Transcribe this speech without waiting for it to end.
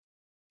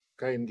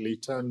kindly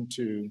turn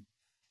to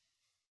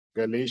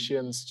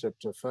Galatians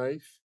chapter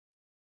 5.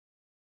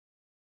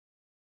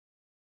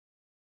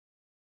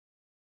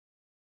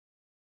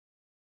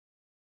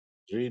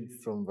 Read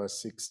from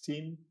verse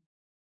 16.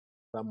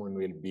 Someone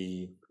will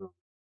be from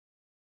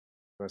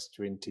verse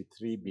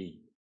 23b.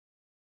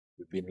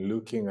 We've been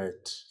looking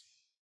at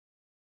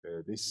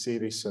this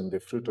series on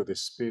the fruit of the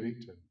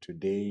Spirit, and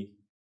today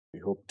we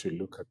hope to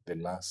look at the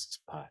last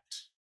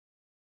part.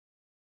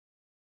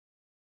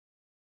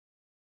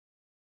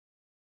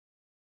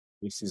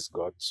 This is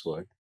God's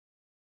word.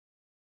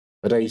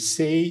 But I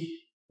say,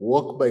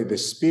 walk by the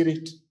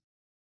Spirit,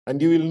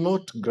 and you will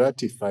not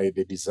gratify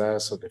the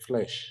desires of the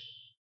flesh.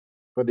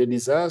 For the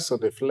desires of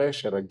the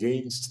flesh are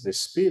against the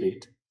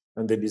Spirit,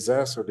 and the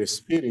desires of the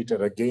Spirit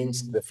are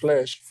against the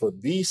flesh, for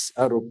these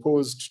are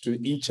opposed to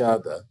each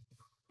other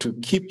to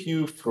keep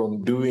you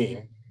from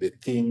doing the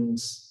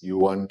things you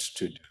want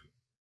to do.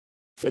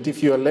 But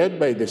if you are led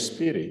by the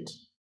Spirit,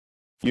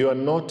 you are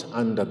not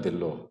under the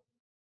law.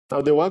 Now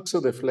the works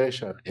of the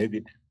flesh are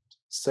evident: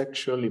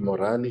 sexual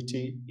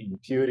immorality,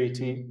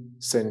 impurity,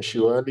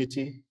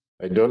 sensuality,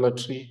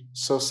 idolatry,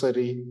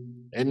 sorcery,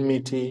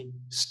 enmity,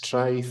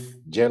 strife,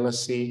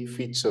 jealousy,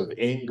 fits of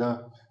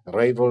anger,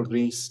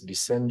 rivalries,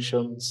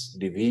 dissensions,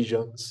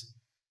 divisions,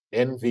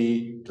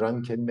 envy,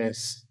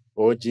 drunkenness,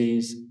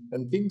 orgies,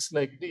 and things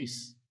like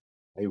this.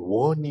 I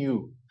warn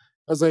you,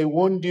 as I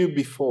warned you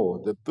before,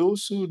 that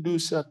those who do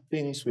such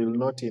things will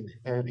not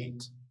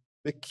inherit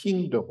the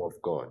kingdom of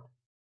God.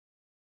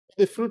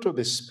 The fruit of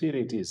the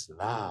Spirit is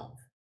love,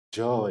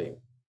 joy,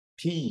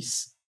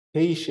 peace,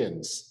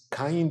 patience,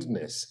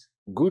 kindness,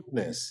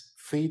 goodness,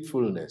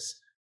 faithfulness,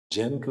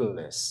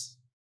 gentleness,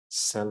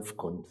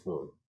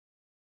 self-control.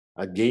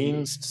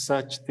 Against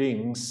such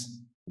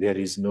things there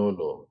is no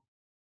law.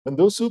 And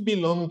those who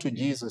belong to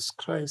Jesus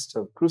Christ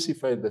have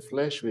crucified the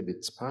flesh with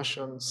its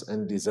passions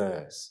and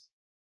desires.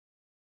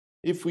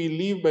 If we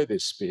live by the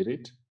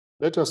Spirit,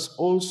 let us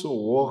also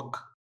walk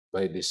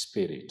by the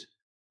Spirit.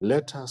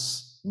 Let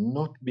us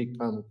not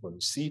become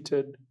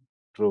conceited,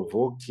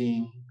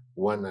 provoking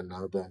one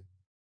another,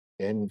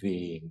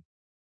 envying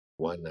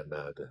one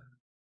another.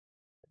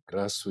 The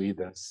grass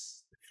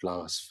withers, the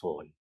flowers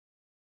fall,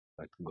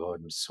 but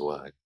God's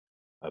word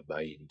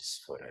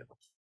abides forever.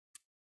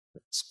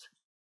 Let's pray.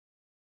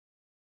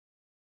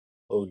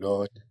 Oh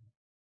Lord,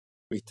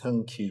 we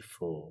thank you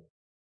for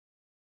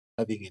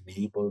having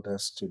enabled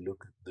us to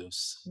look at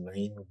those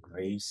 9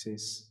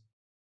 graces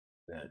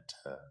that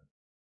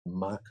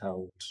mark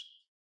out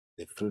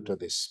the fruit of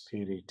the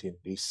Spirit in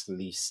this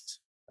list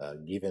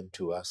given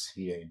to us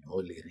here in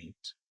Holy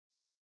Writ.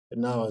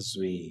 And now as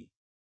we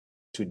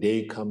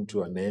today come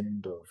to an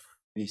end of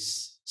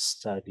these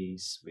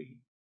studies, we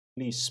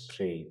please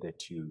pray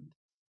that you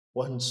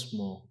once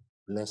more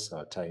bless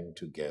our time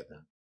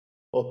together.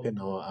 Open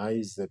our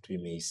eyes that we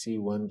may see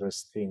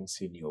wondrous things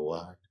in your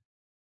word.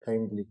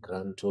 Kindly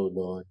grant, O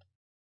Lord,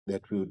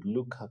 that we would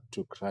look up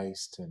to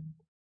Christ and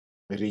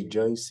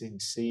rejoice in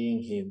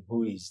seeing him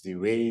who is the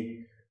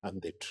way and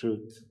the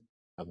truth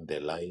and the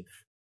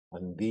life,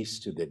 and this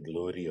to the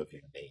glory of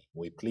your name.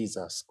 We please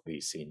ask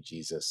this in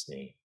Jesus'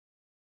 name.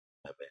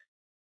 Amen.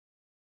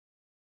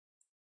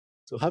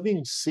 So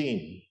having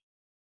seen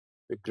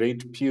the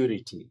great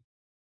purity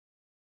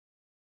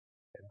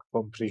and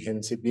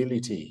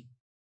comprehensibility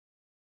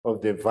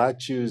of the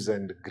virtues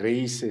and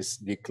graces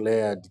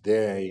declared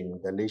there in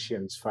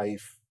Galatians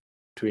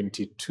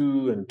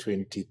 5:22 and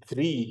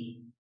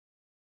 23,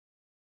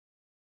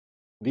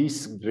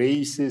 these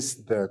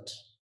graces that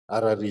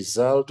are a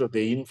result of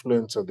the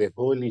influence of the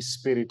Holy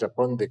Spirit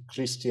upon the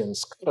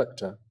Christian's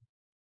character,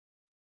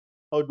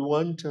 I would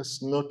want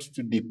us not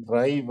to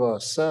deprive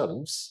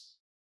ourselves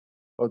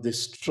of the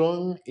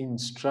strong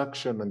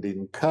instruction and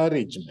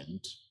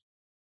encouragement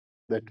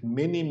that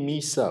many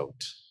miss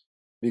out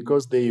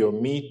because they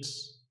omit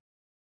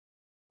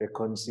a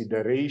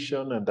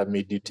consideration and a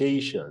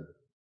meditation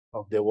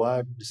of the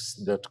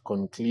words that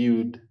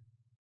conclude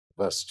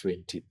verse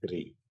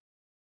 23.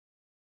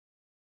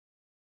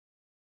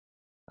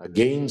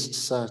 Against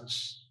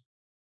such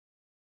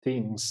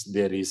things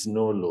there is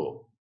no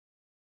law.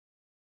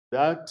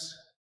 That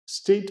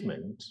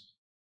statement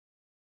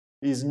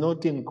is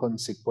not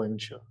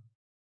inconsequential.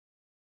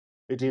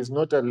 It is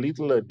not a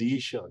little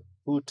addition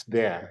put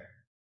there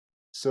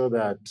so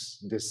that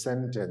the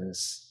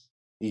sentence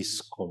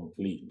is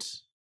complete,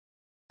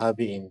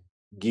 having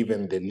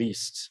given the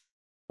list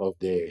of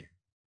the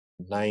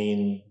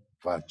 9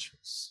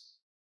 virtues.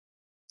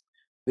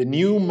 The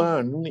new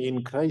man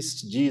in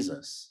Christ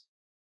Jesus,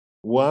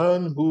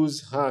 one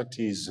whose heart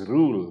is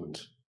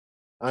ruled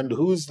and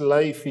whose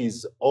life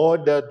is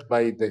ordered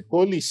by the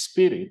Holy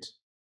Spirit,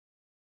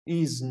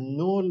 is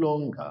no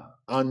longer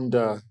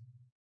under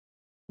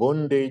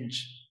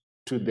bondage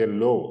to the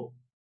law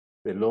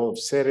of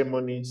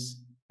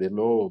ceremonies, the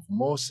law of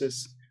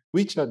Moses,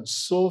 which had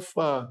so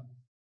far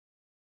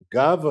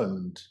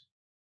governed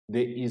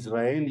the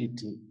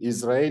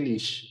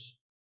Israelish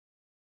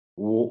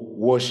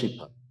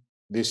worshiper.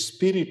 The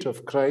Spirit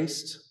of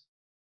Christ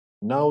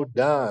now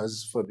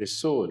does for the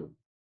soul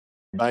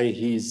by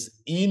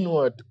his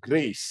inward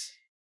grace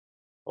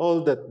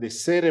all that the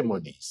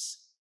ceremonies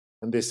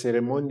and the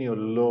ceremonial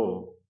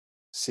law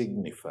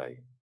signify.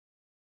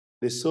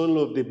 The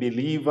soul of the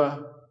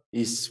believer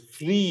is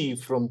free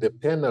from the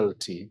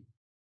penalty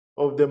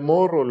of the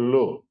moral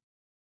law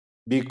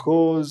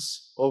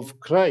because of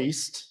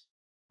Christ,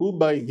 who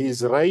by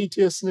his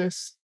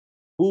righteousness,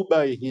 who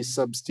by his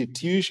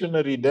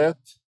substitutionary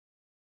death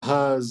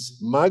has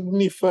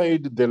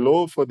magnified the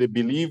law for the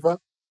believer,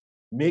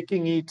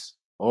 making it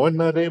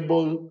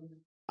honorable,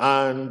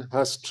 and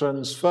has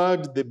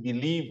transferred the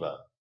believer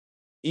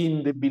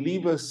in the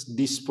believer's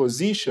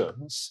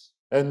dispositions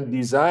and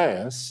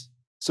desires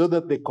so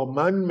that the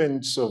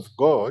commandments of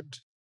God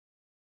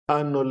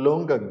are no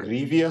longer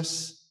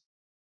grievous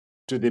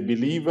to the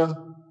believer.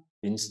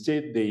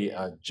 Instead, they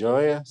are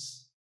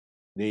joyous.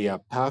 They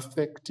are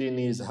perfect in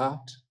his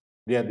heart.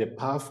 They are the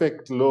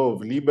perfect law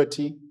of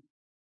liberty,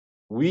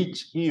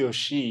 which he or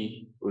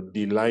she would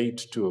delight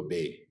to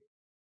obey.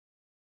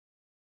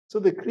 So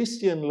the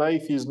Christian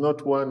life is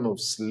not one of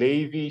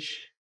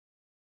slavish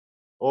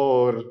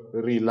or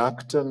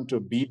reluctant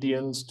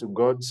obedience to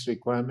God's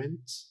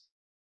requirements.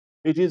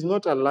 It is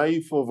not a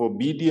life of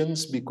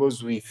obedience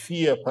because we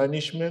fear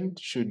punishment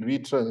should we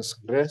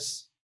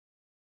transgress,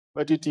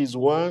 but it is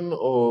one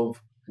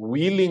of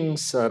willing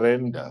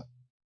surrender,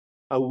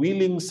 a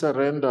willing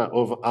surrender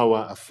of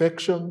our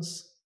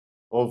affections,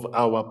 of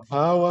our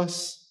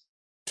powers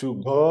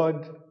to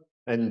God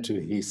and to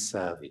his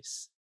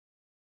service.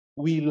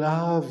 We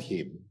love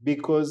him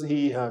because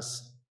he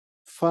has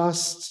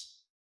first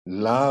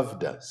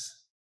loved us.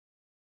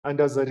 And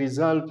as a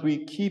result,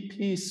 we keep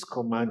his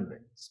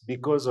commandments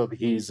because of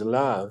his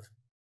love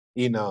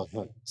in our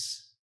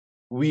hearts.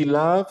 We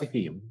love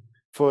him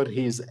for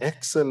his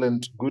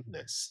excellent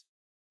goodness.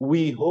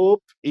 We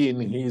hope in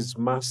his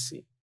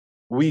mercy.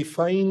 We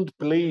find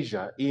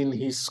pleasure in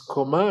his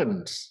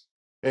commands,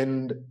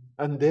 and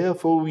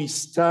therefore we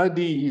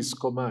study his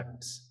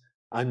commands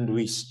and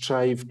we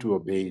strive to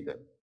obey them.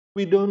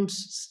 We don't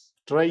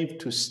strive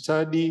to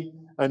study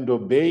and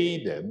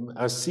obey them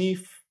as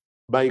if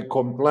by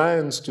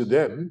compliance to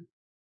them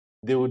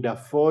they would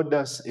afford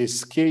us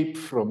escape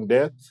from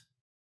death.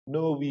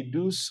 No, we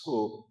do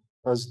so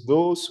as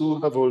those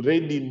who have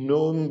already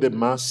known the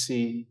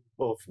mercy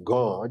of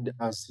God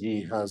as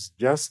he has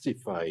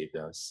justified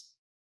us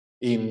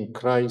in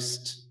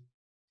Christ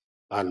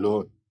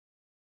alone.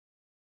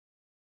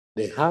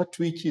 The heart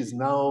which is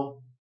now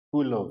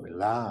full of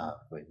love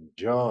and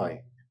joy,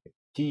 and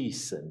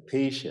peace and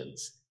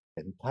patience,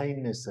 and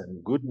kindness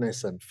and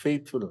goodness and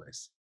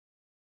faithfulness,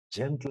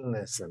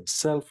 gentleness and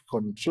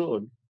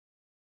self-control,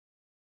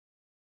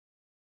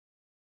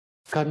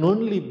 can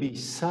only be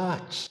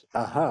such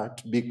a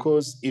heart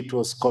because it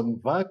was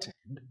converted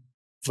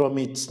from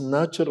its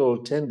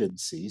natural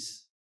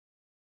tendencies,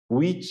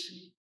 which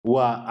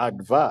were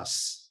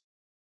adverse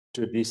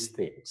to these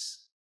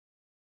things.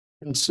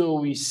 And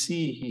so we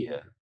see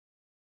here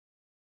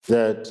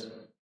that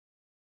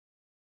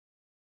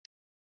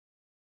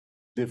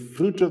the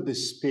fruit of the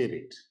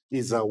Spirit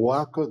is a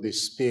work of the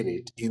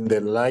Spirit in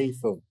the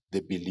life of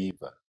the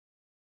believer.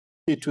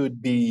 It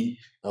would be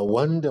a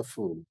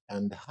wonderful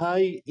and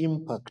high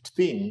impact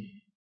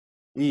thing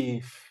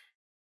if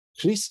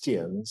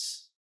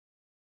Christians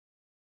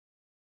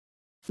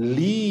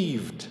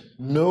lived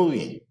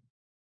knowing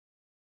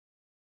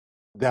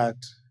that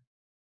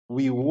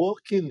we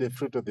walk in the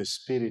fruit of the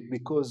Spirit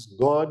because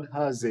God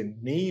has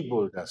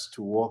enabled us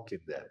to walk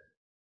in them,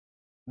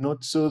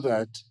 not so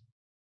that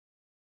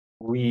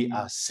we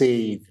are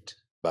saved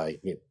by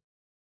him.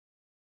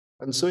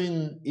 And so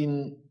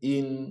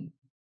in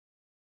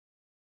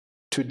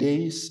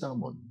today's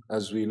sermon,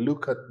 as we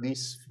look at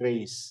this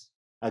phrase,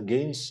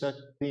 against such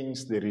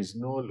things there is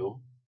no law,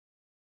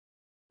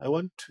 I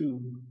want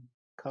to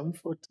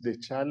comfort the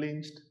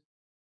challenged,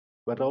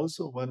 but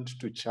also want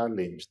to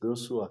challenge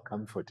those who are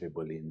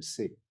comfortable in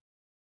sin.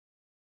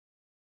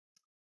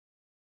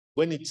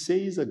 When it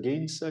says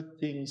against such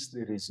things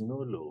there is no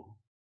law,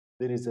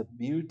 there is a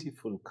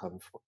beautiful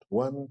comfort,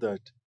 one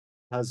that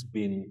has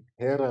been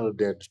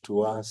heralded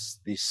to us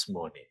this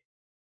morning.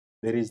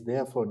 There is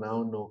therefore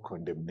now no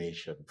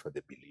condemnation for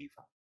the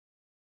believer.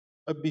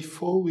 But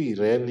before we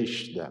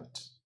relish that,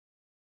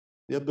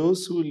 there are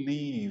those who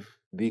live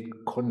the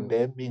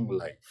condemning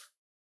life.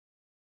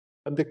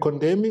 And the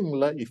condemning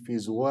life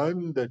is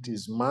one that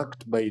is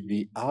marked by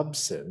the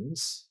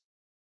absence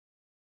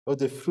of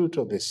the fruit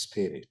of the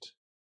Spirit.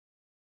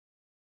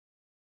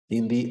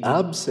 In the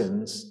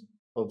absence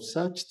of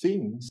such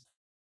things,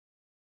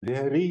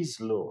 there is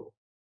law,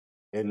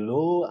 a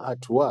law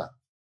at work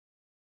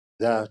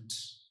that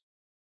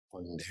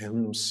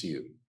condemns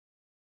you.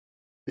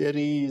 There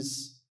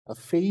is a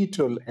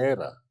fatal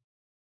error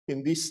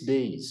in these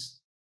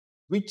days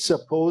which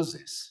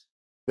supposes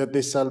that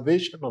the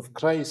salvation of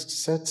Christ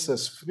sets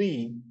us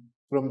free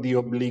from the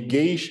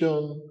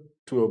obligation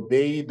to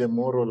obey the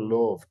moral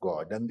law of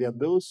God. And there are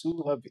those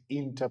who have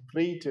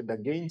interpreted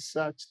against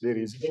such there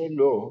is no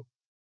law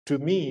to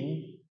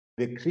mean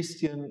the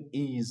Christian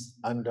is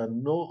under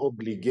no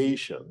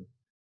obligation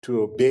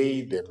to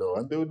obey the law.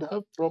 And they would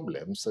have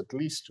problems, at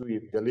least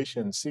with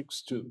Galatians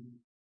 6:2,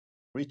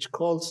 which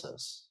calls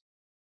us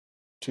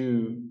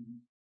to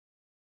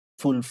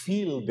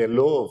fulfill the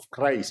law of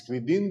Christ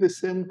within the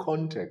same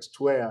context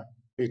where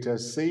it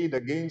has said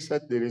against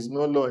that there is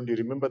no law. And you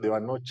remember there were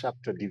no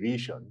chapter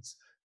divisions.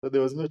 So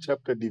there was no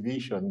chapter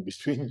division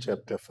between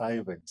chapter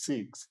 5 and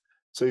 6.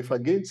 So if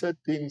against that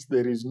things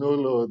there is no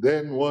law,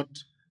 then what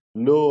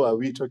law are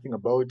we talking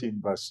about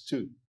in verse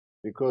 2?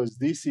 Because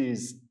this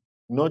is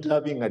not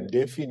having a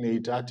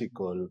definite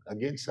article.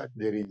 Against that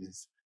there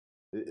is,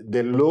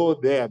 the law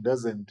there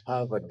doesn't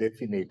have a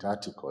definite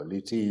article.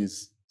 It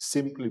is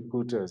simply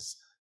put as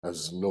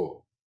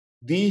law.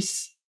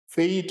 This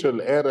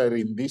fatal error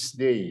in this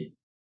day,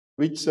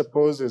 which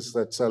supposes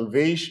that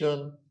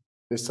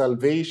the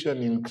salvation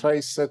in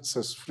Christ sets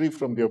us free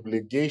from the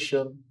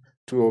obligation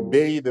to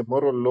obey the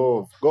moral law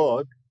of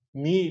God,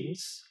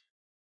 needs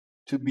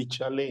to be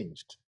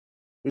challenged.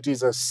 It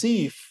is as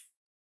if,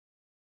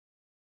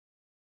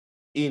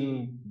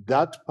 in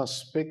that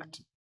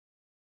perspective,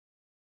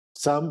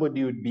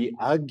 somebody would be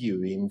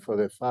arguing for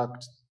the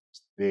fact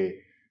the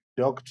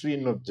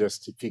doctrine of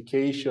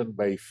justification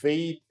by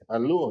faith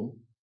alone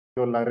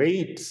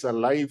tolerates a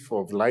life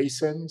of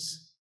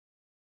license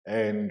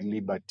and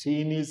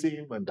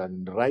libertinism and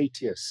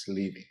unrighteous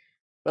living.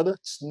 But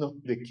that's not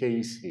the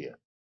case here.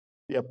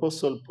 The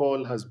Apostle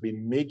Paul has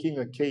been making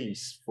a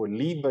case for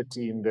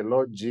liberty in the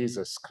Lord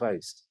Jesus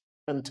Christ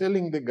and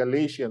telling the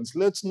Galatians,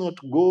 let's not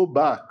go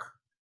back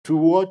to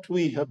what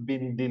we have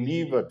been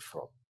delivered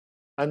from.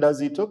 And as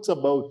he talks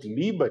about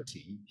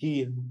liberty,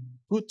 he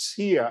puts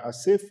here a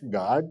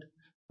safeguard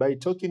by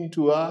talking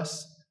to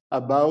us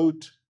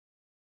about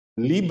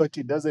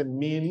liberty doesn't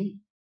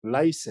mean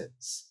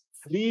license.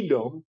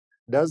 Freedom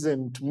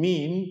doesn't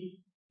mean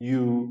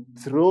you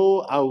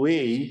throw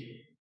away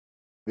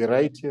the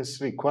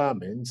righteous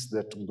requirements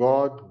that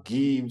God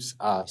gives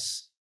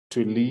us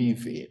to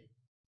live in.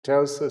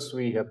 Tells us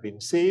we have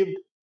been saved,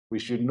 we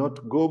should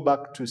not go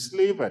back to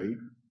slavery.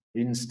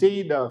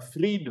 Instead, our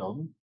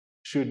freedom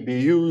should be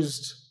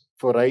used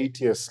for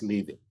righteous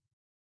living.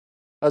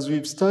 As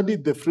we've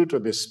studied the fruit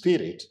of the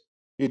Spirit,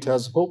 it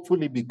has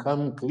hopefully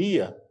become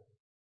clear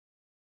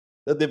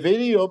that the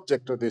very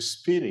object of the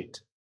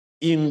Spirit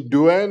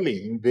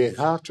indwelling the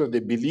heart of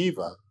the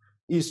believer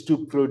is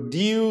to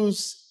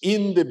produce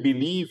in the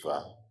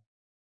believer,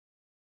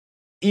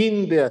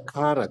 in their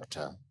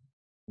character,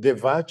 the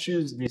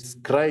virtues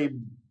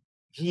described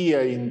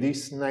here in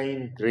these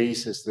 9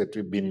 graces that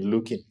we've been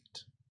looking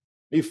at.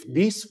 If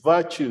these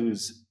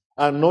virtues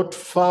are not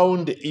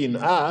found in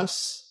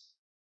us,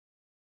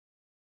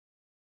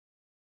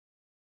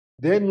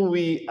 then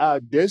we are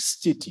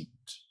destitute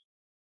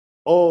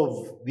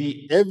of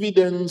the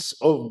evidence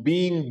of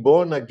being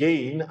born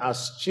again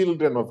as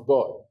children of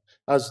God,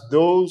 as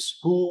those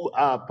who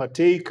are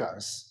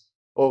partakers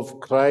of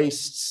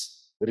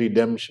Christ's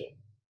redemption.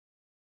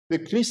 The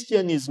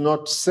Christian is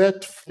not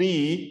set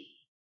free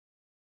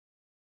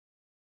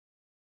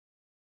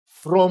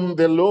from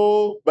the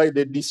law by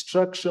the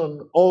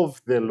destruction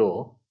of the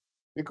law,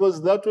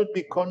 because that would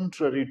be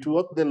contrary to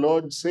what the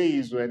Lord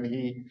says when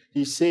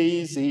he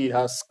says he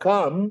has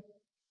come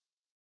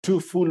to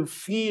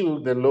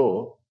fulfill the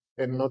law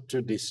and not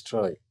to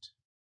destroy it.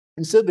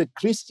 Instead, the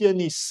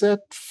Christian is set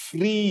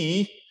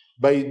free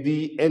by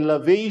the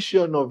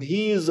elevation of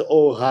his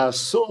or her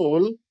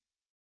soul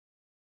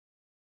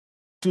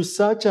to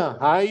such a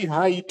high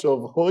height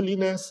of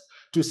holiness,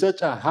 to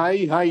such a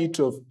high height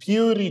of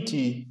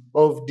purity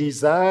of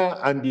desire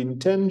and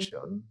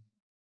intention,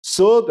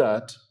 so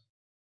that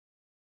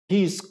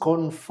his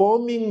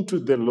conforming to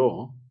the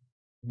law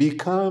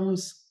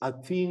becomes a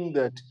thing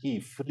that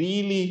he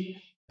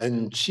freely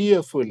and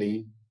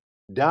cheerfully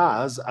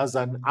does as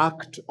an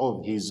act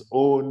of his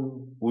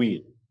own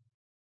will.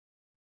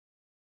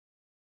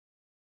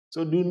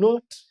 So do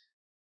not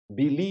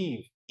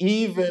believe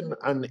even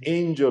an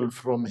angel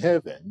from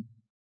heaven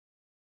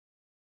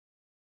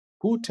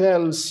who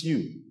tells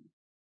you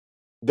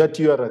that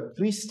you are a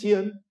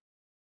Christian,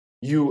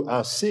 you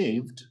are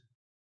saved,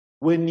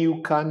 when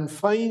you can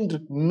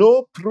find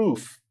no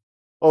proof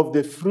of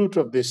the fruit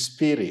of the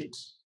Spirit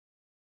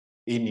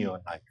in your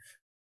life.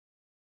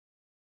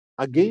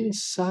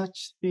 Against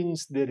such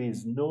things there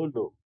is no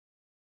law.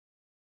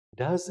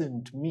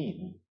 Doesn't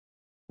mean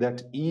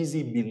that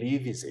easy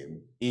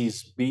believism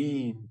is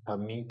being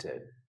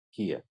permitted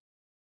here.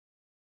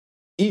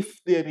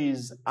 If there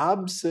is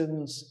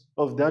absence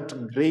of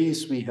that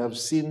grace we have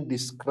seen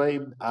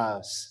described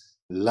as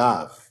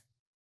love,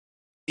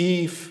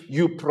 if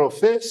you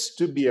profess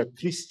to be a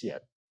Christian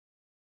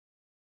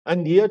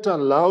and yet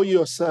allow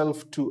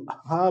yourself to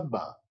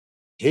harbor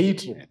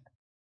hatred,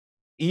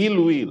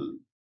 ill will,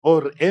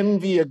 or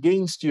envy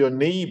against your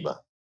neighbor,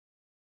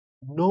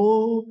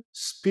 no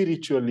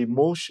spiritual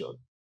emotion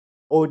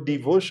or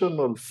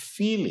devotional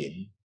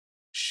feeling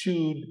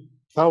should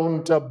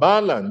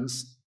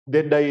counterbalance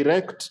the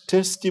direct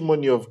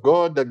testimony of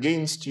God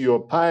against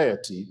your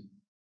piety,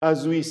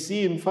 as we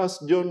see in 1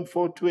 John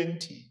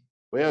 4:20,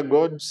 where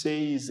God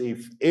says,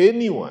 if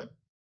anyone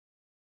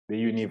The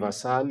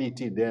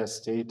universality there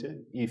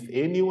stated, if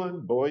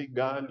anyone, boy,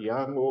 girl,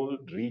 young,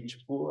 old, rich,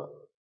 poor,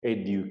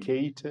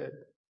 educated,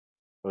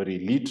 or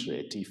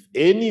illiterate, if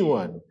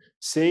anyone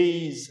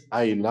says,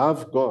 I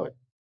love God,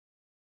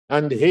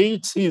 and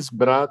hates his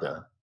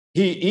brother,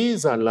 he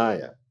is a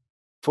liar.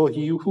 For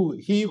he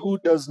who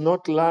does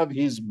not love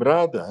his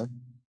brother,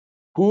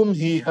 whom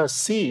he has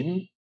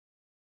seen,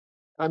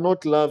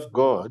 cannot love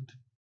God,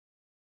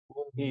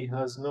 whom he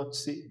has not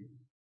seen.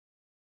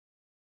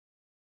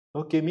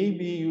 Okay,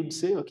 maybe you'd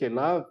say, okay,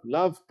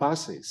 love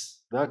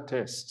passes that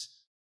test.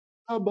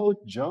 How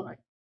about joy?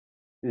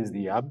 Is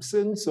the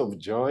absence of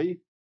joy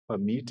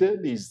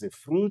permitted? Is the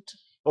fruit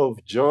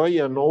of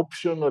joy an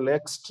optional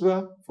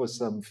extra for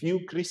some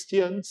few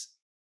Christians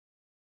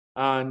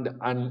and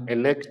an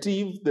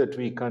elective that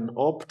we can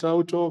opt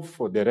out of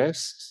for the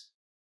rest?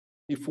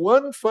 If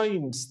one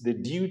finds the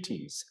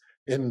duties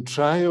and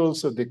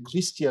trials of the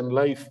Christian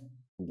life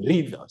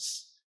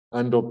grievous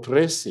and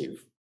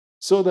oppressive,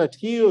 so that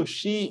he or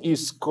she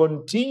is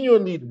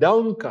continually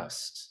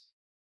downcast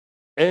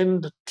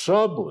and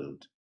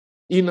troubled,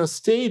 in a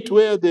state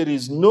where there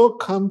is no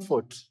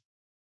comfort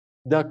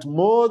that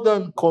more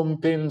than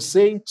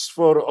compensates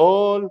for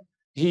all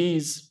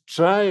his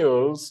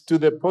trials, to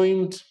the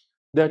point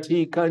that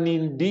he can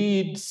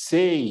indeed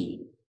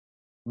say,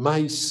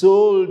 my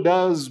soul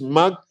does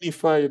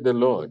magnify the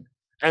Lord,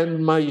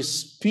 and my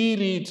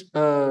spirit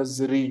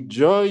has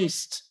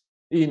rejoiced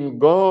in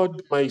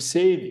God my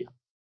Savior.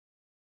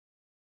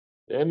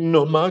 And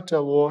no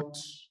matter what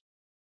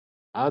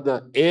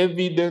other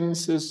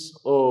evidences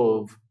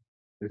of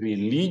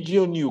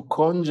religion you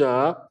conjure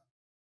up,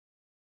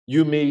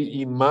 you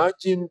may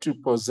imagine to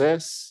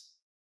possess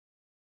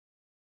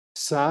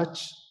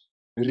such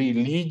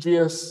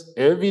religious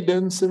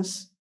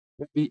evidences,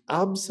 the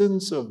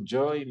absence of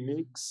joy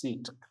makes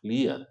it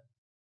clear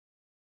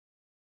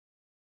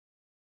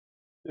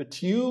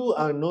that you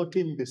are not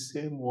in the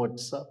same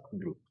WhatsApp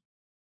group.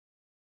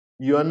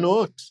 You are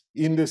not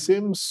in the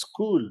same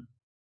school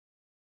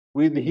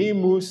with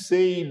him who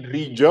said,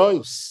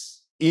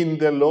 rejoice in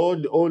the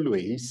Lord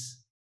always.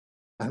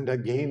 And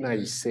again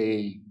I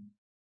say,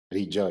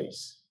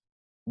 rejoice.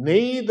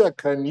 Neither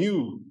can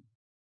you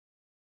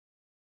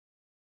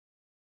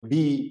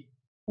be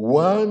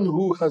one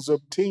who has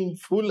obtained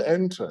full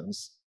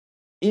entrance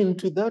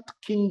into that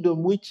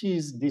kingdom which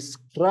is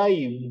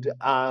described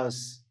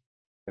as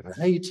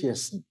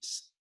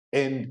righteousness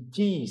and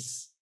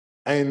peace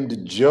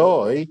and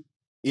joy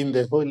in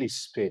the Holy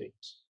Spirit.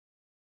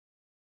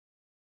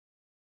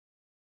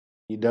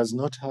 He does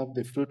not have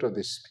the fruit of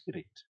the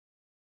Spirit,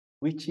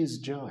 which is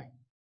joy.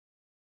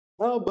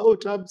 How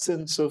about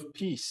absence of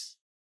peace?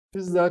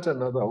 Is that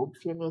another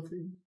optional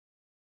thing?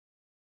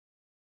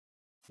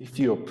 If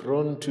you're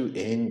prone to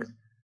anger,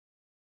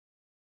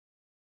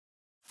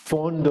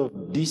 fond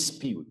of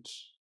dispute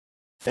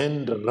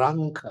and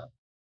rancor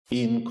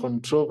in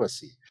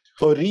controversy,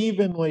 or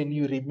even while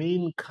you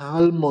remain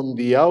calm on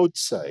the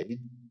outside,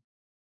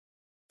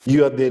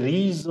 you are the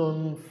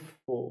reason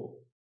for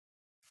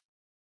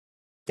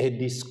a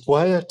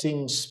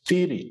disquieting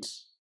spirit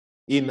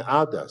in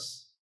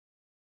others,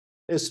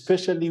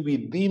 especially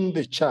within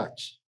the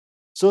church,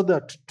 so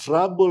that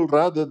trouble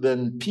rather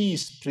than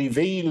peace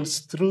prevails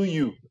through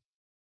you.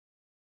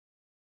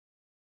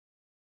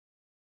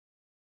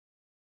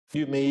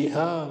 You may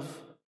have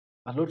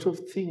a lot of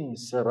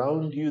things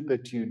around you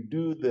that you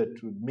do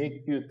that would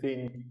make you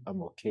think,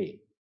 I'm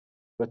okay.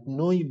 But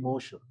no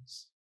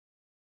emotions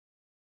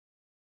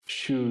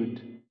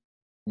should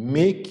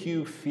make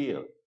you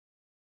feel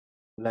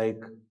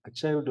like a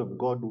child of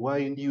God while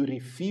you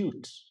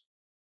refute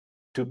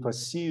to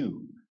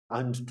pursue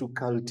and to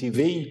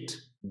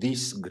cultivate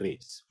this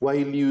grace, while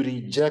you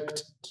reject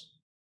it,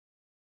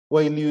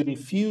 while you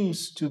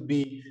refuse to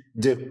be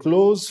the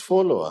close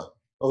follower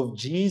of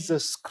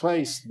Jesus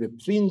Christ, the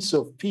Prince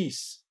of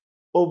Peace,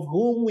 of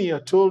whom we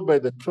are told by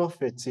the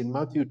prophets in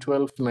Matthew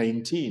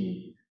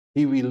 12:19,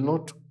 he will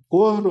not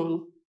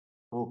quarrel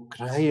or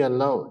cry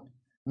aloud,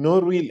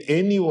 nor will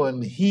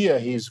anyone hear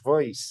his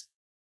voice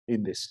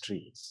in the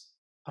streets.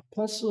 A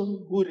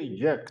person who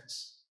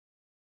rejects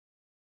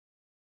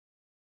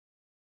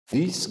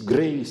this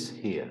grace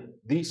here,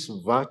 this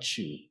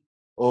virtue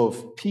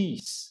of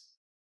peace,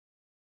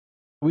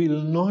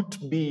 will not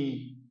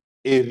be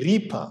a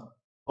reaper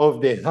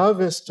of the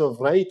harvest of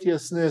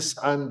righteousness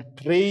and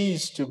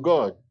praise to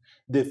God,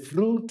 the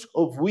fruit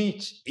of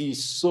which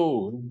is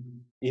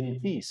sown in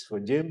peace.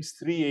 For James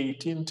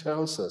 3:18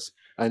 tells us,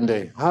 and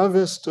a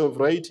harvest of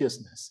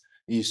righteousness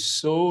is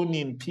sown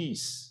in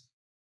peace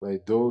by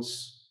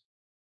those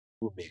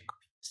who make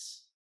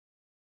peace.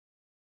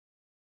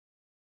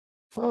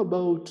 How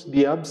about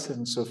the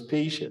absence of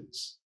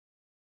patience?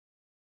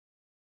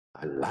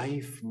 A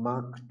life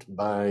marked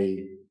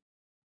by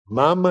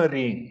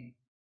murmuring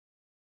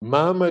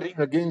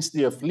against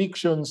the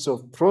afflictions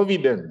of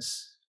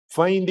providence,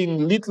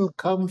 finding little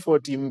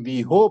comfort in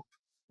the hope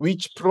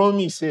which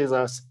promises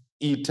us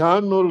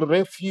eternal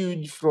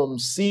refuge from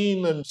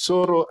sin and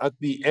sorrow at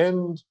the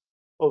end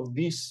of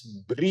this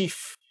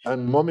brief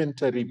and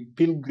momentary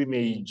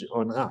pilgrimage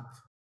on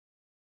earth,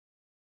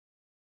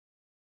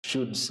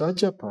 should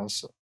such a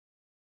person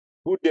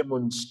who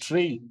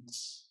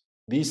demonstrates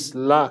this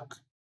lack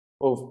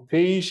of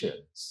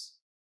patience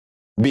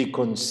be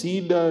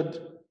considered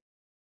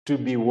to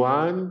be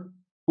one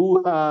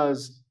who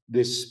has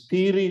the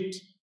Spirit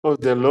of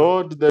the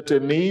Lord that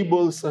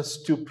enables us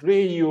to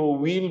pray, your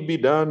will be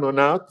done on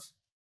earth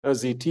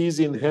as it is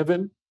in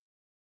heaven?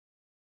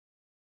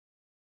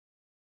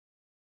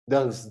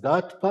 Does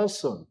that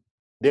person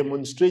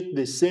demonstrate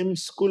the same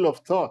school of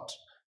thought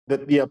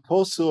that the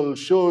apostle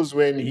shows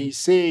when he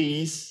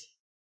says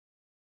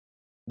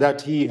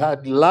that he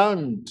had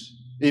learned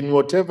in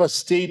whatever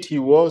state he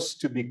was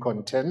to be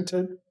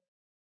contented?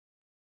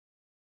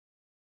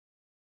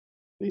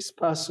 This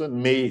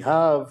person may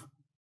have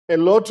a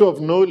lot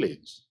of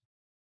knowledge.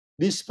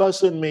 This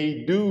person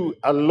may do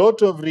a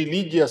lot of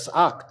religious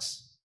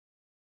acts,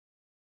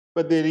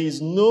 but there is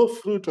no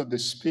fruit of the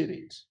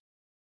Spirit,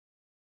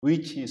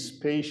 which is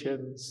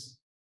patience,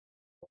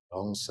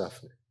 long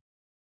suffering.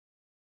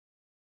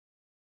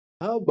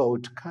 How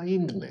about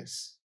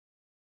kindness?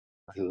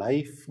 A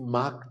life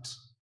marked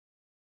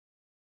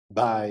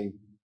by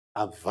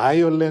a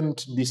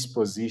violent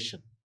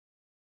disposition,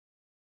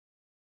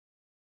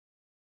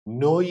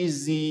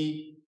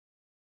 noisy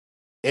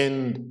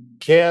and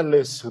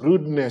careless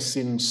rudeness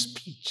in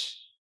speech,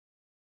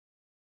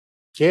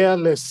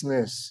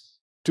 carelessness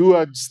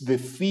towards the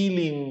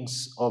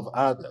feelings of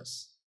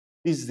others.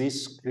 Is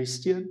this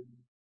Christian?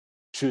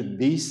 Should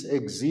this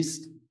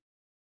exist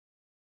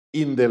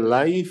in the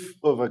life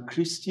of a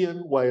Christian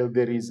while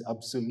there is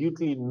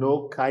absolutely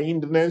no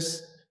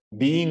kindness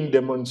being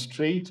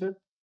demonstrated?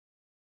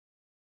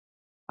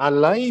 A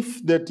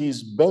life that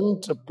is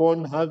bent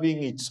upon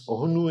having its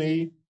own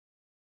way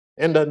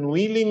and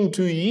unwilling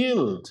to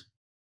yield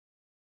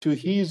to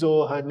his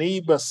or her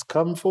neighbor's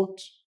comfort,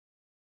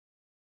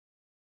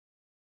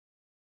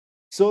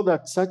 so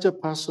that such a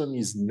person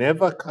is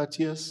never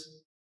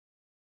courteous,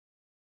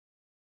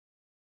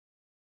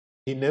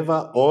 he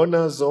never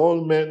honors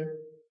all men,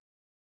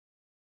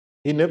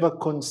 he never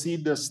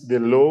considers the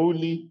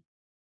lowly.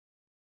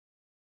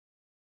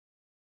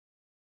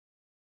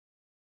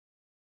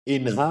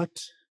 In heart,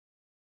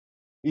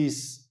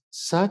 is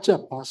such a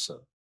person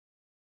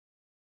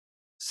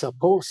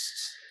supposed,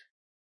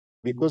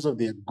 because of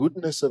their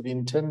goodness of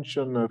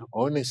intention or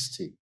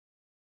honesty,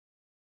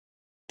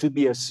 to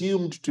be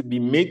assumed to be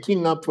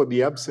making up for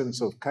the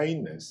absence of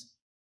kindness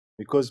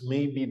because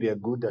maybe they're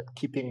good at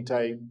keeping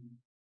time,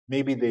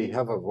 maybe they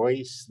have a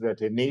voice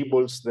that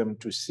enables them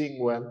to sing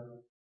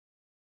well?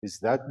 Is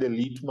that the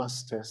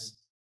litmus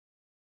test?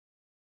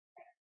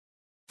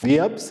 The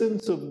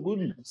absence of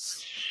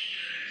goodness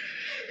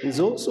is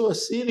also a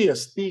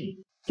serious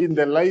thing in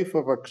the life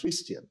of a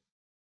Christian.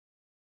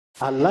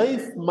 A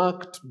life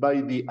marked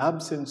by the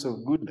absence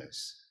of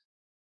goodness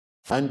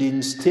and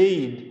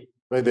instead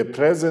by the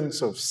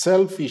presence of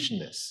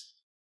selfishness,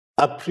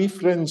 a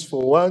preference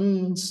for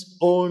one's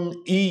own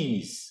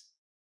ease,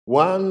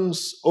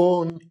 one's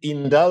own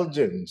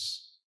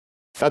indulgence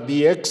at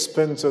the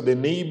expense of the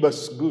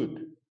neighbor's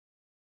good.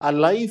 A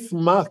life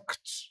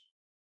marked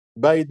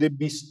by the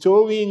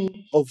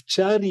bestowing of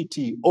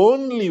charity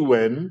only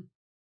when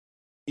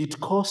it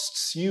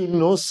costs you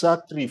no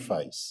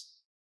sacrifice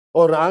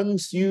or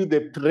earns you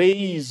the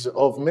praise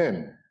of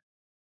men,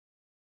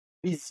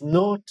 is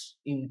not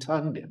in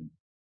tandem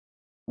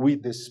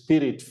with the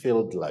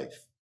Spirit-filled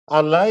life.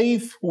 A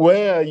life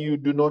where you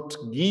do not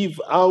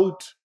give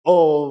out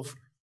of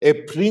a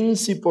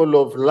principle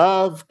of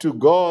love to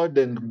God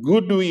and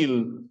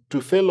goodwill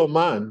to fellow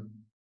man.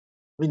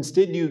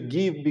 Instead, you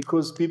give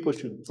because people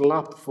should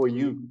clap for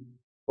you,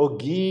 or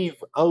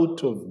give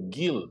out of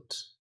guilt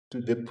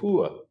to the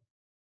poor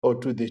or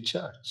to the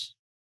church.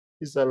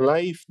 It's a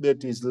life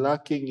that is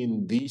lacking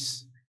in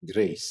this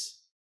grace.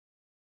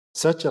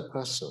 Such a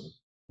person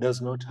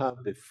does not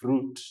have the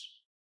fruit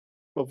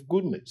of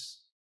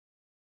goodness.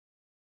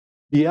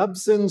 The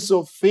absence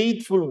of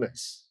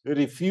faithfulness, the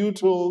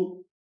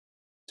refusal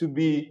to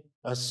be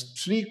a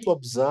strict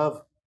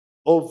observer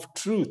of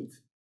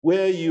truth,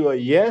 where your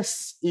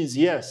yes is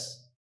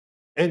yes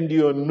and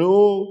your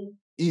no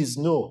is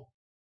no.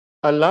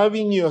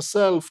 Allowing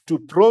yourself to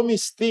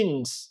promise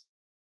things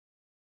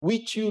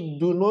which you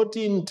do not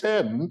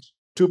intend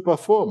to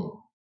perform.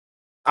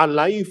 A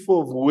life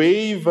of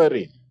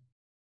wavering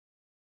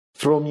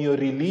from your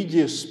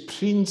religious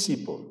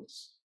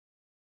principles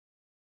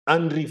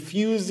and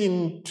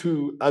refusing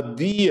to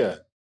adhere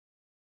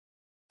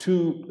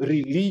to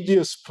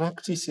religious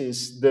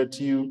practices that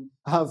you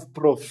have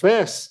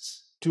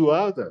professed to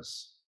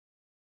others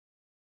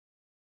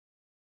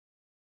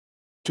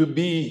to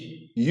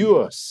be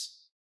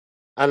yours.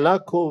 A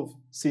lack of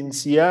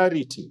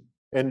sincerity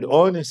and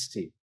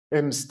honesty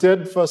and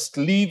steadfast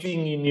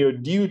living in your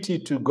duty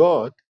to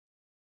God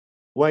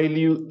while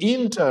you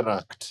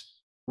interact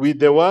with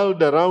the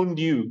world around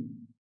you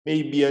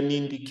may be an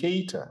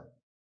indicator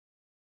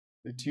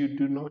that you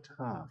do not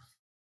have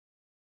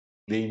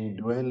the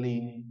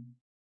indwelling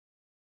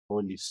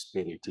Holy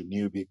Spirit in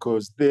you,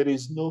 because there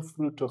is no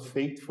fruit of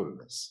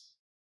faithfulness.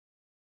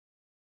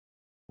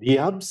 The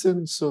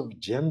absence of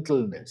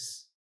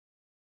gentleness,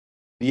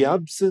 the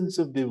absence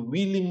of the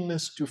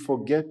willingness to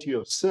forget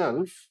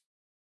yourself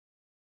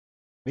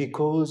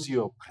because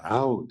you're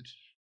proud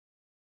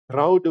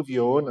of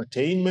your own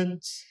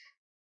attainments,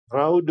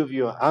 proud of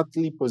your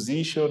earthly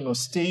position or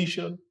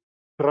station,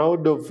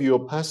 proud of your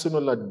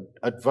personal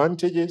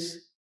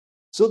advantages,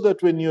 so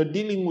that when you're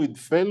dealing with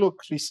fellow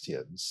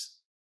Christians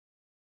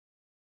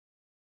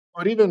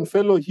or even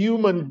fellow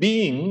human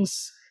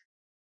beings,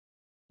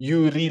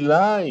 you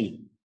rely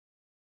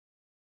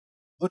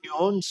on your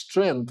own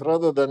strength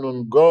rather than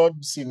on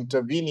God's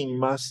intervening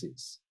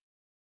mercies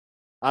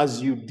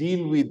as you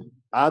deal with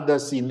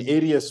others in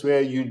areas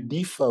where you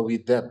differ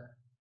with them,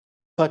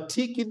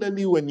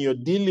 particularly when you're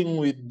dealing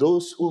with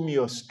those whom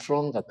you're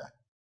stronger than.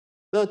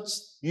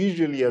 That's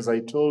usually, as I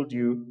told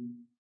you,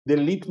 the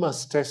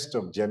litmus test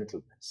of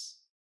gentleness.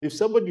 If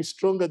somebody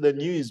stronger than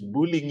you is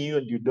bullying you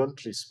and you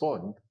don't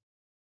respond,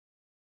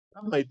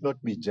 that might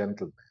not be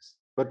gentleness.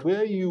 But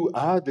where you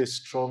are the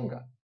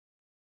stronger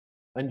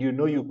and you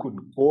know you could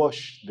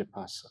quash the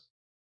person,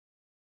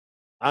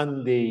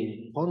 and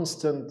they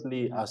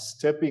constantly are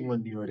stepping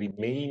on your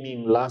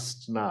remaining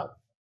last nerve,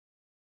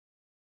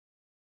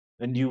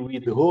 and you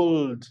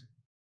withhold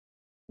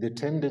the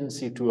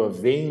tendency to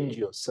avenge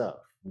yourself,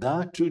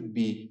 that would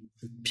be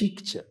a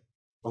picture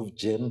of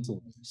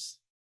gentleness.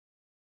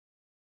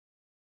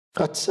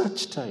 At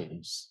such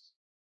times,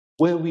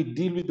 where we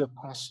deal with a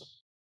person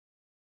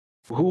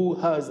who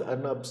has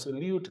an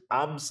absolute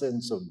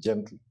absence of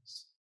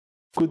gentleness,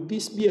 could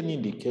this be an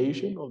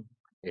indication of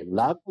a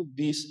lack of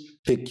this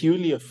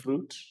peculiar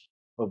fruit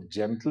of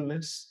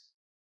gentleness,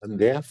 and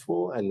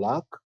therefore a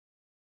lack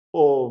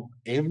of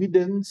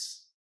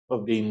evidence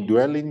of the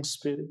indwelling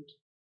spirit?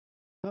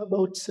 How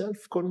about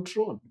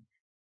self-control?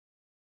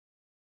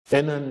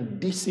 An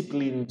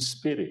undisciplined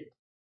spirit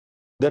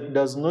that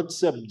does not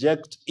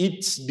subject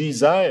its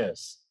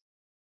desires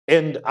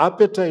and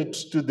appetite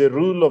to the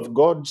rule of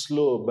God's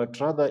law, but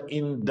rather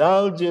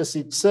indulges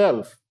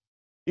itself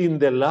in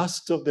the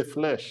lust of the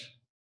flesh,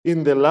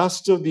 in the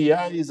lust of the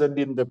eyes, and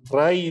in the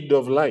pride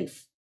of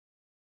life,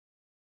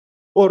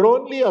 or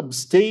only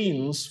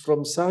abstains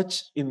from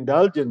such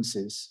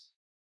indulgences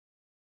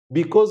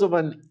because of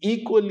an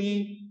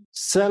equally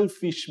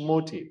selfish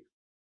motive.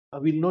 I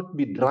will not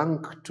be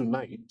drunk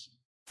tonight,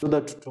 so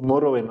that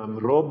tomorrow when I'm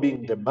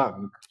robbing the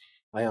bank,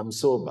 I am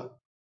sober.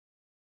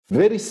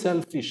 Very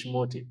selfish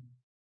motive.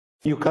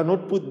 You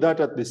cannot put that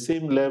at the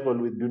same level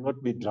with do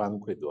not be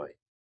drunk with wine,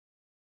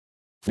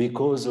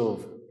 because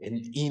of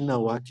an inner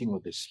working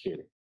of the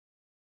Spirit.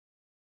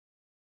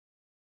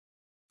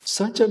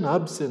 Such an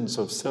absence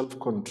of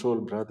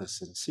self-control,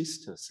 brothers and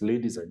sisters,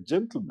 ladies and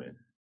gentlemen,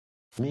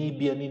 may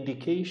be an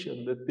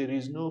indication that there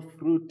is no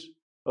fruit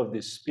of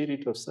the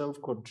spirit of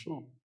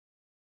self-control.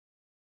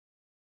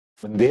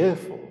 And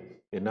therefore,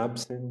 an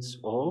absence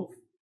of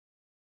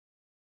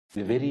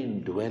the very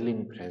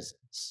indwelling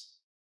presence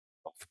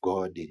of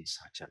God in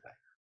such a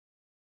life.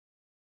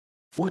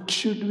 What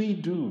should we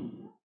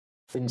do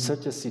in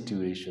such a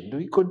situation? Do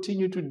we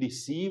continue to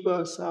deceive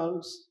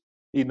ourselves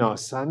in our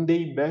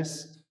Sunday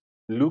best,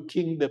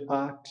 looking the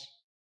part,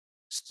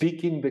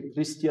 speaking the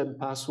Christian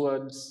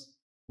passwords,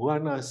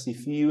 Bwana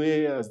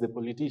asifiwe, as the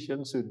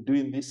politicians would do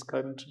in this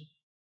country?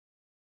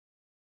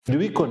 Do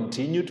we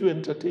continue to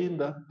entertain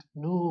that?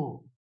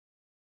 No.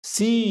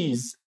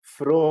 Cease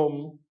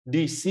from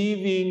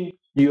deceiving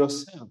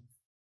yourself.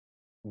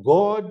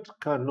 God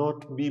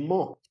cannot be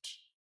mocked.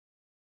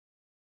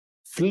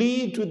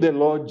 Flee to the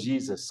Lord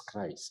Jesus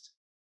Christ.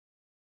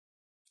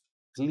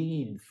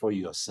 Plead for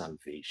your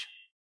salvation.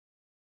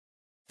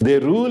 The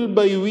rule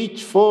by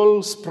which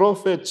false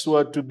prophets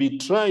were to be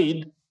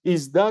tried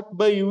is that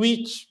by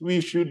which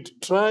we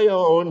should try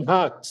our own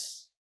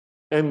hearts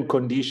and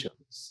conditions.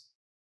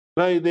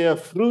 By their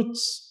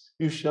fruits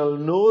you shall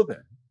know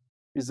them,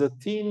 is a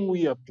thing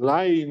we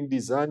apply in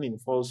discerning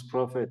false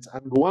prophets,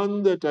 and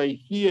one that I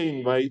here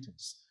invite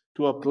us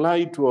to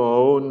apply to our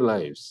own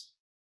lives.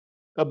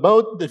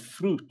 About the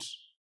fruit,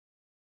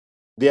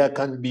 there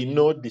can be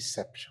no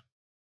deception.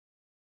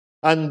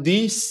 And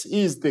this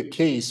is the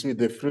case with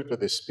the fruit of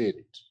the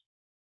Spirit.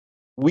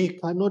 We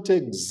cannot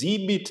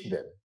exhibit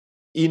them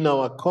in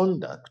our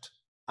conduct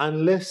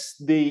unless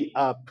they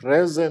are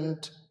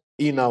present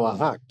in our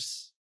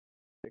hearts.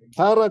 The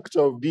character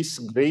of these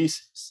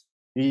graces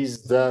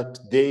is that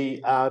they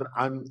are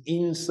an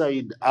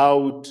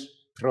inside-out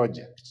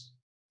project.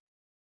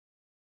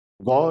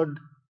 God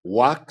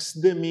works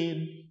them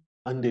in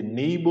and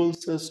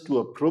enables us to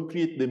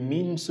appropriate the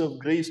means of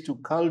grace to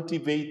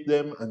cultivate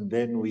them, and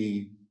then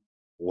we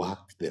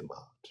work them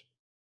out.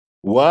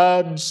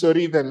 Words or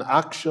even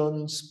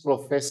actions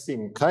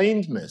professing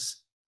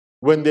kindness,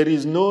 when there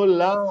is no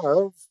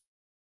love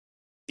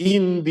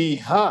in the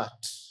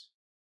heart,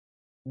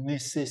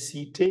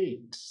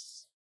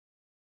 necessitates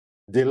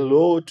the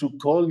law to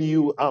call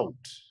you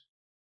out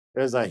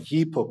as a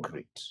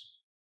hypocrite.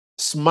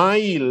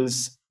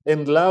 Smiles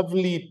and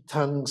lovely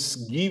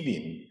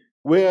thanksgiving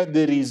where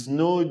there is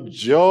no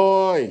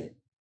joy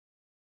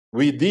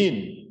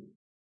within,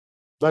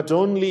 but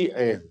only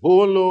a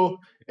hollow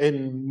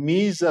and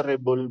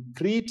miserable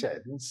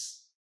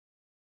pretense,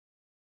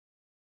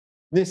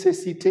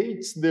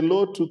 necessitates the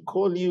Lord to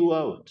call you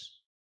out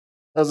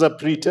as a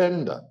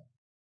pretender,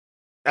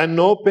 an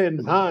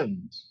open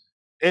hand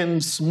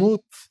and smooth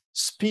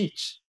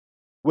speech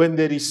when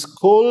there is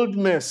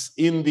coldness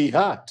in the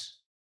heart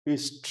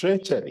is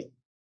treachery.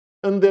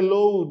 And the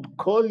Lord would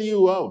call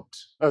you out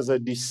as a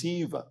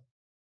deceiver.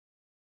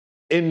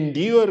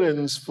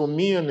 Endurance for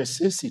mere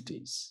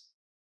necessities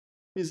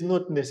is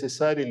not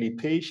necessarily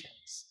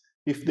patience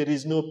if there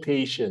is no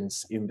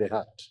patience in the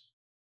heart.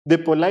 The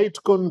polite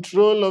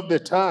control of the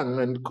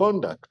tongue and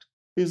conduct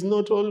is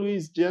not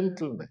always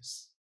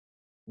gentleness.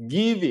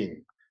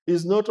 Giving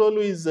is not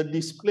always a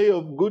display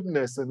of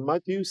goodness, and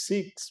Matthew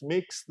 6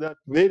 makes that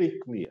very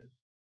clear.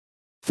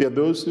 There are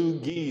those who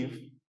give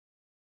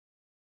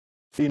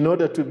in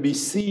order to be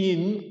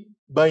seen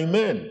by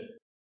men.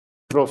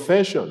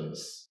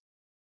 Professions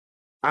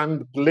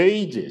and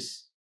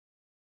pledges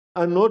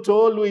are not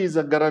always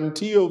a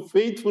guarantee of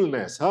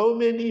faithfulness. How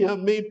many have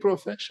made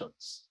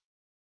professions?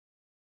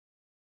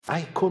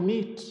 I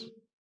commit.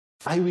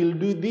 I will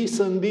do this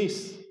and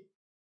this.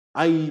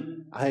 I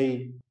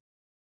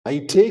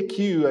take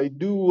you, I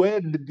do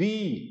wed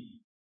thee,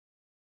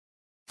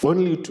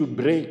 only to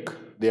break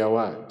their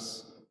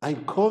words. I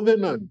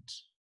covenant,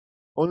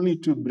 only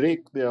to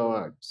break their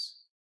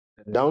words.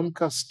 A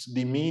downcast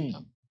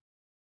demeanor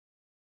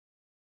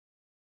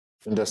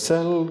and a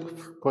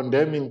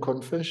self-condemning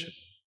confession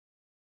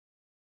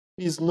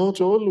is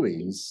not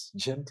always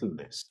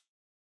gentleness.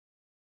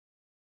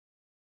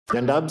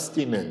 And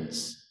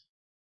abstinence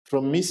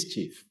from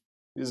mischief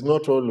is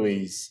not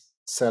always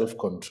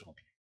self-control.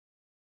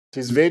 It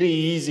is very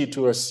easy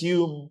to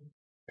assume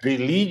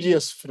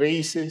religious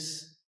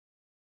phrases,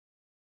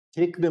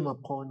 take them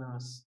upon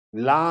us,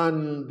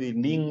 learn the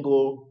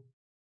lingo,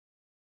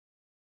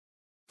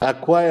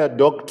 acquire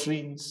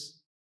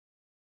doctrines,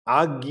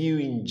 argue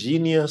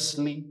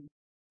ingeniously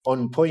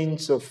on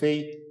points of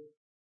faith,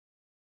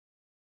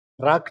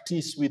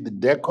 practice with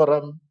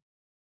decorum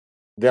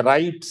the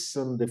rites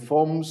and the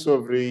forms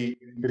of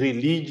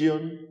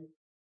religion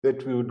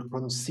that we would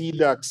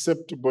consider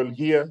acceptable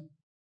here.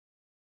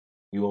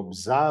 You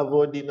observe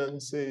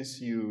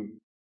ordinances, you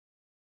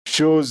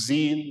show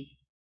zeal.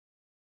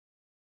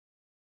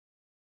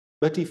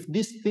 But if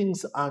these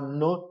things are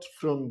not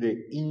from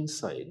the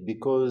inside,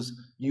 because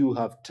you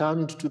have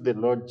turned to the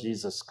Lord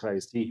Jesus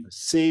Christ, He has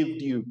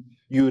saved you,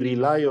 you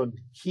rely on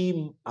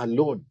Him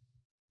alone.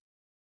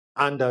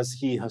 And as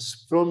He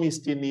has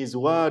promised in His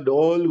word,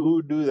 all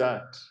who do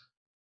that,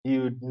 He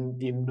would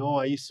in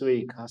no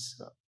way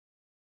cast out.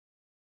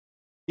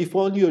 If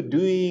all you're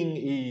doing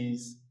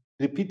is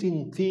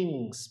repeating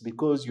things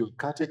because you're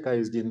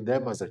catechized in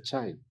them as a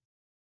child,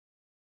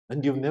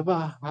 and you've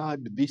never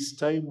had this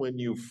time when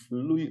you've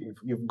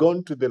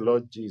gone to the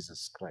Lord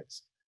Jesus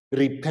Christ,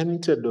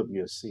 repented of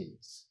your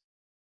sins,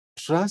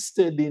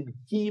 trusted in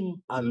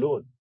Him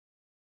alone,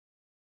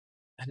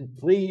 and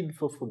prayed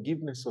for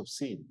forgiveness of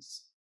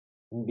sins,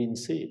 and been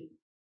saved.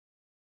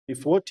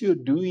 If what you're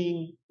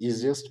doing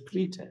is just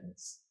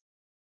pretense,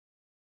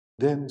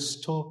 then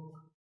stop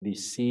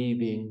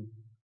deceiving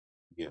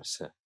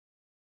yourself.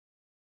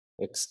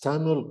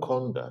 External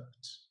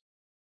conduct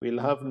will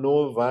have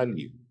no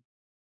value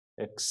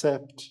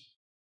except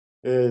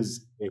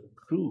as a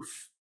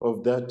proof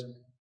of that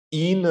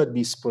inner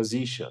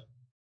disposition.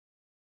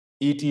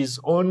 It is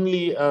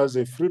only as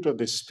a fruit of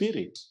the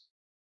Spirit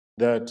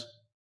that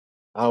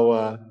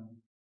our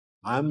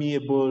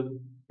amiable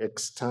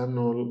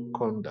external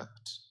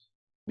conduct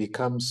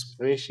becomes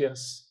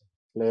precious,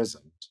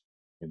 pleasant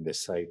in the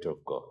sight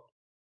of God.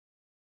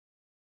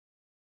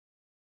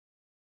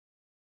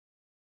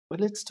 But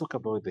let's talk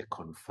about the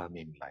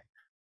confirming life.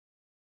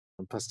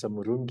 And Pastor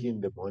Murungi in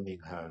the morning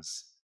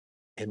has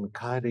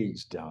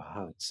encouraged our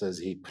hearts as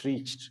he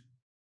preached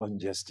on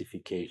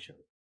justification.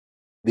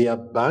 The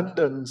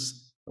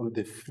abundance of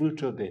the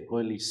fruit of the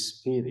Holy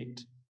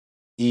Spirit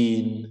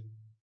in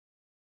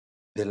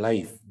the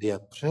life, their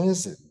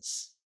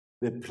presence,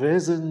 the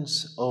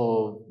presence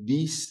of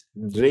these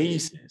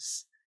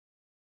graces,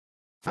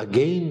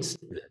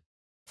 against them,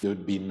 there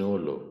would be no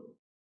law.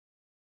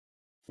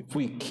 If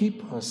we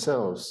keep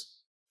ourselves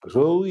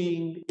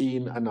growing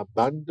in an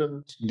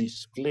abundant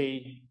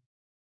display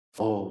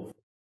of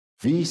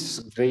these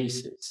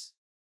graces,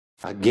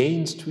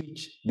 against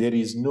which there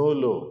is no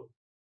law,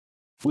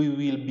 we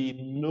will be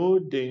in no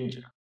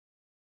danger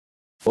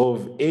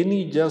of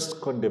any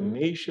just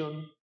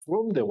condemnation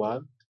from the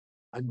world,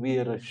 and we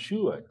are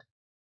assured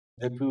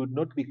that we would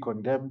not be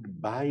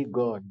condemned by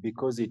God,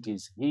 because it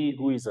is He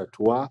who is at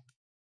work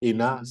in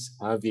us,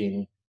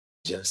 having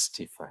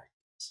justified.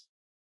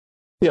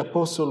 The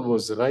apostle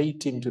was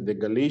writing to the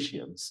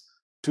Galatians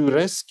to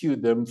rescue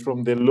them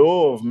from the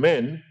law of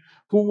men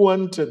who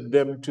wanted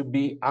them to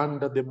be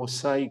under the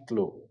Mosaic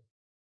law.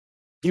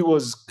 He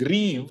was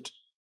grieved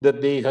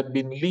that they had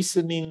been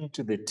listening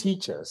to the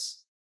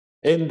teachers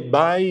and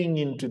buying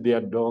into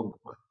their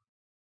dogma.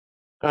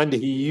 And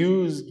he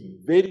used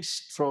very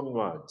strong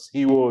words.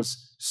 He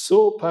was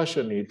so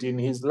passionate in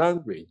his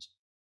language,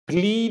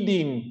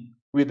 pleading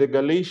with the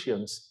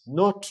Galatians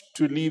not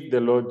to leave the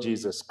Lord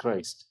Jesus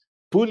Christ,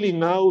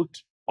 pulling out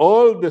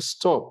all the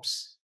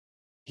stops.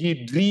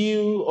 He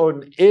drew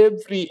on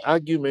every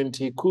argument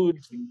he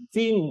could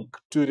think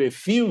to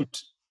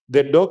refute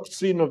the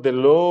doctrine of the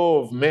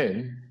law of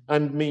men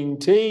and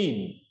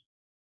maintain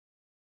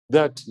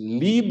that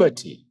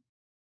liberty,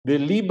 the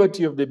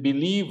liberty of the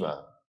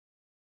believer,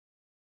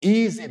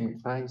 is in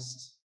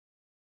Christ,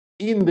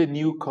 in the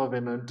new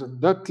covenant.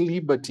 That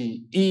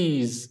liberty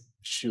is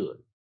sure.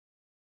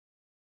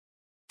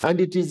 And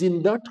it is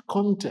in that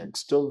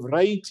context of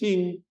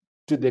writing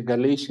to the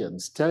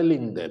Galatians,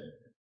 telling them,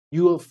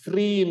 you are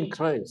free in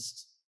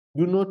Christ.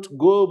 Do not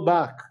go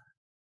back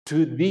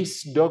to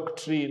this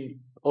doctrine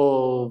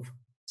of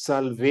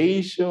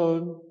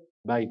salvation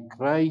by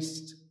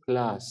Christ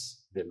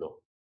plus the law.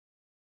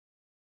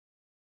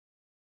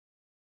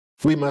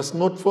 We must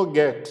not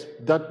forget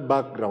that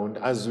background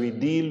as we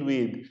deal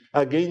with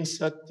against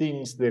such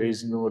things there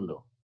is no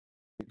law.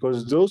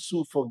 Because those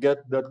who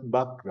forget that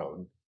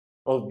background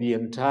of the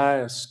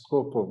entire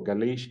scope of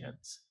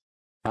Galatians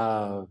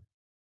have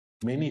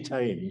many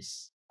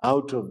times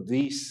out of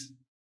these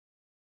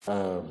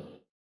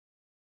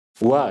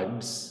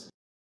words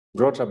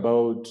brought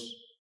about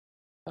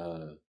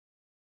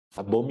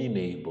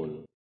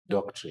abominable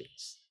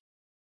doctrines.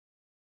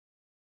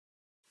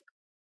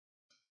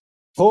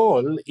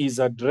 Paul is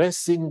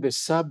addressing the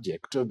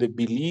subject of the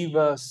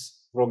believer's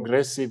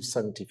progressive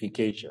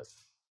sanctification.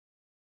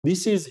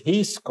 This is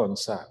his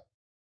concern.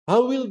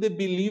 How will the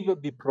believer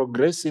be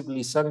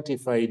progressively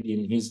sanctified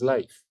in his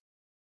life?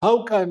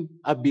 How can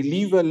a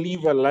believer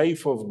live a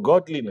life of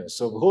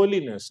godliness, of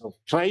holiness, of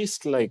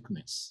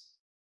Christ-likeness?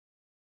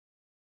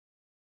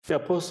 The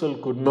apostle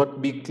could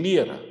not be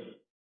clearer.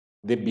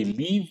 The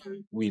believer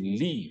will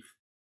live.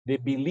 The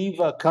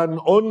believer can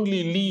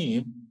only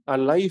live a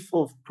life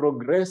of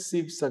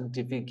progressive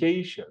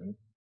sanctification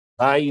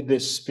by the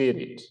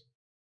Spirit.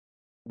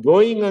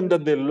 Going under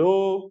the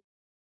law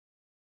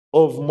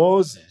of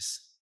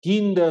Moses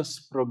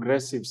hinders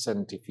progressive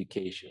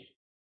sanctification.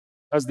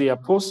 As the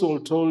apostle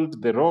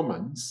told the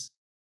Romans,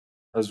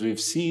 as we've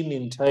seen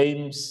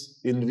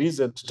in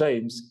recent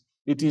times,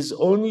 it is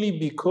only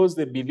because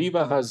the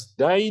believer has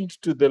died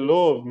to the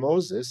law of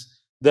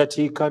Moses that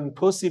he can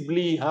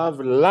possibly have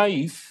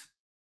life,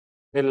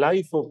 a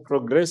life of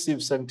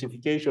progressive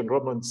sanctification.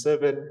 Romans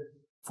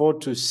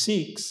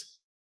 7:4-6,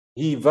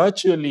 he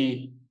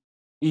virtually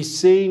is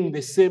saying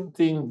the same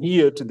thing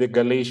here to the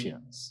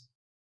Galatians.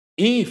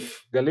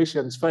 If,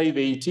 Galatians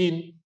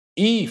 5:18,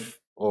 if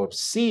or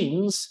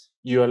since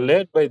you are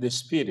led by the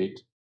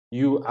Spirit,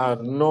 you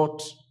are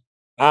not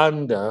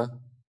under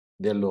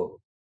the law.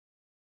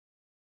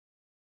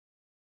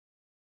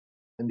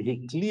 And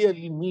he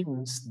clearly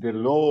means the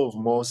law of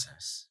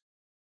Moses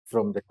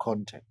from the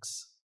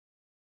context.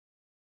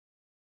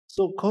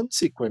 So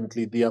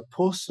consequently, the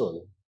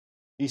apostle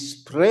is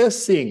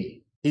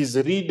pressing his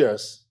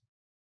readers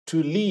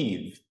to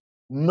live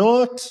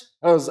not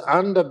as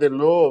under the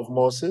law of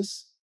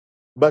Moses,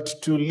 but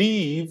to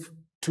live,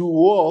 to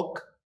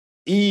walk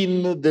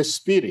in the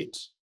Spirit.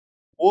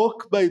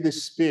 Walk by the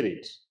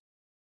Spirit.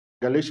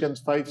 Galatians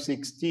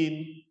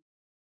 5:16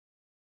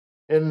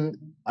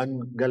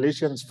 and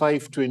Galatians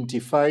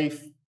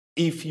 5:25.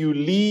 If you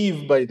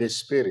live by the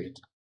Spirit,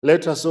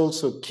 let us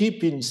also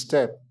keep in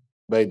step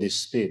by the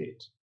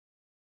Spirit.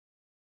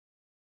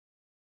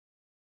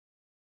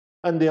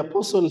 And the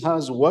apostle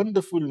has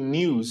wonderful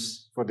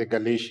news for the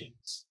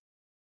Galatians.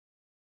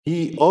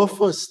 He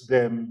offers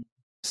them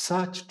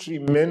such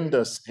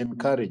tremendous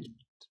encouragement.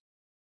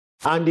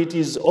 And it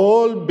is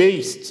all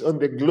based on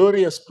the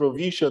glorious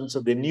provisions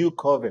of the new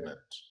covenant.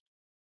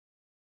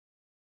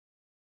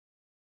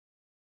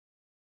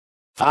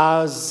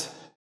 As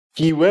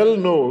he well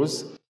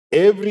knows,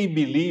 every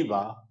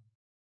believer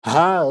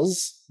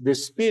has the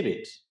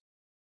Spirit.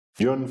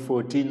 John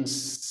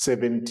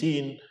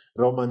 14:17,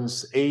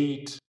 Romans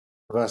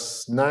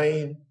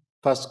 8:9,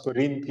 1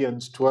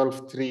 Corinthians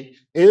 12:3.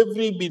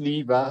 Every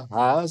believer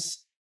has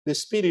the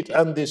Spirit,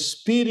 and the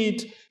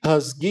Spirit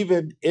has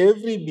given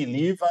every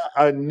believer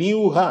a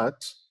new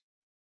heart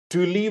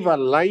to live a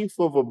life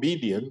of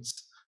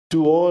obedience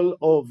to all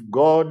of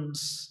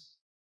God's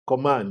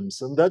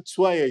commands. And that's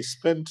why I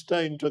spent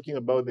time talking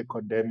about the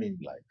condemning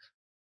life.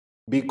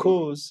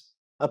 Because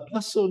a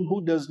person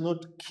who does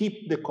not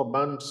keep the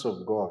commands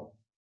of God,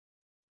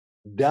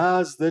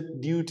 does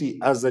that duty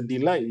as a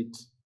delight,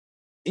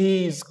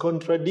 is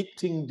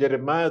contradicting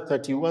Jeremiah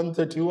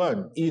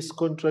 31:31, is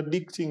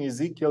contradicting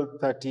Ezekiel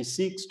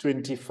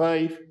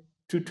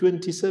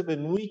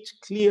 36:25-27,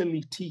 which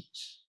clearly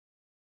teach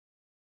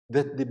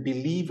that the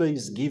believer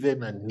is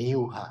given a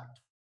new heart,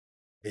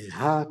 a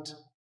heart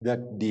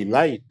that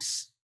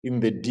delights in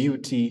the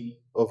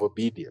duty of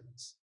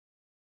obedience.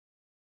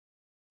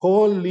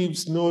 Paul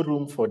leaves no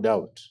room for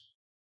doubt.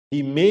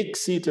 He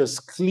makes it as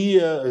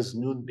clear as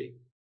noonday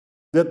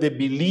that the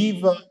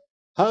believer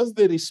has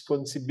the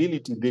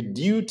responsibility, the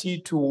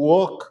duty to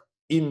walk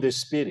in the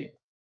Spirit.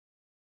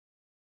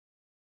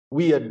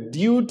 We are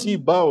duty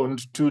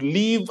bound to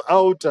live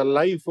out a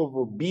life of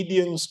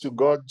obedience to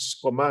God's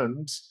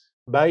commands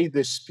by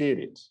the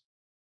Spirit.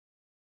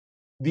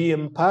 The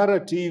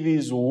imperative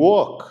is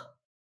walk.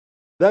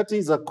 That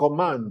is a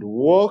command.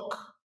 Walk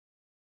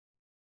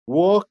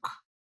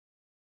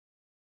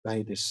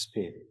by the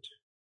Spirit.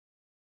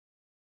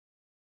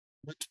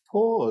 But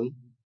Paul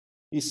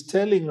is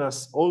telling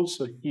us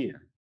also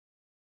here,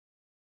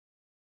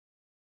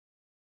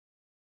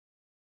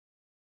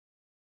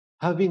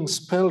 having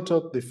spelled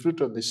out the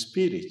fruit of the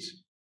Spirit,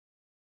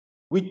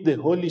 which the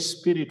Holy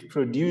Spirit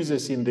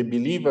produces in the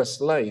believer's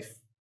life,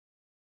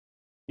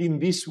 in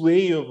this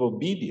way of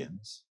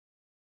obedience,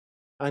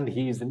 and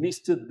he has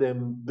listed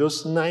them,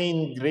 those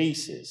 9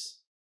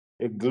 graces,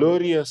 a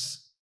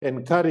glorious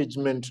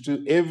encouragement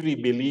to every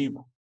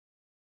believer,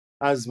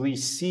 as we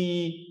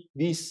see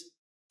this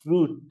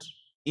fruit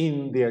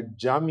in their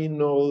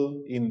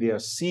germinal, in their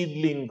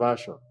seedling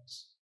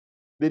versions.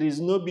 There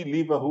is no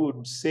believer who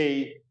would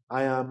say,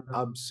 I am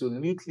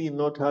absolutely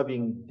not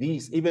having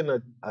this, even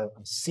a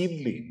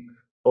seedling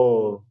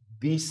or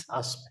this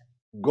aspect.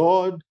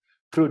 God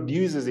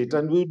produces it,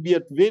 and we'll be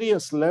at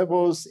various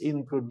levels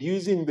in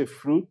producing the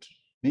fruit,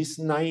 these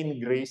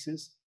 9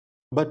 graces,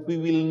 but we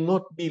will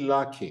not be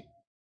lacking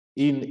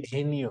in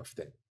any of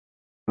them.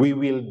 We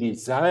will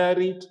desire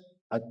it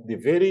at the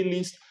very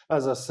least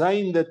as a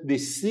sign that the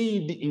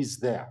seed is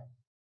there.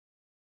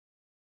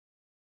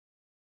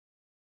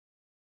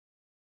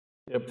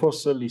 The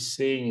apostle is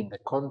saying in the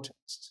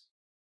context,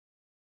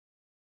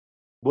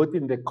 both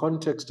in the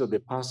context of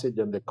the passage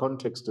and the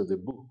context of the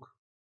book,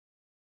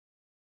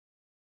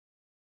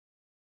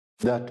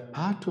 that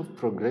part of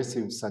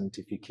progressive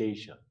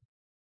sanctification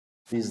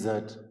is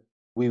that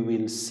we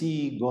will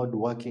see God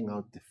working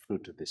out the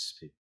fruit of the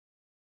Spirit.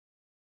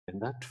 And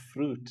that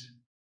fruit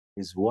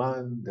is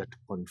one that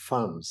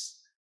confirms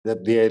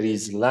that there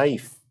is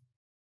life.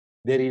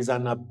 There is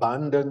an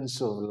abundance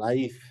of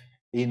life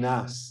in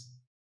us.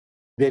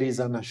 There is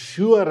an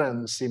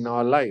assurance in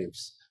our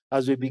lives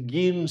as we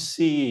begin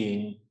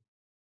seeing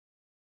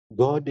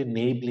God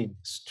enabling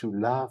us to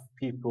love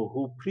people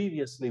who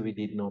previously we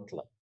did not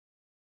love.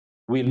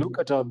 We look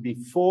at our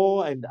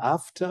before and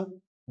after,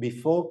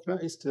 before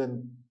Christ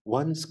and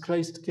once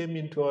Christ came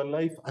into our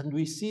life, and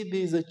we see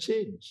there is a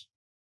change.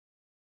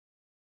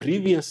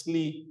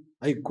 Previously,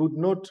 I could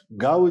not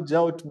gouge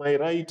out my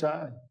right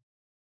eye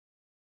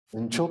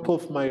and chop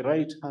off my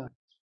right hand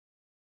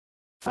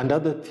and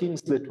other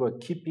things that were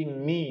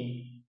keeping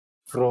me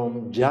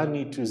from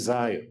journey to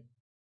Zion.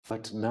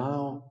 But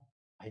now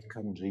I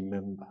can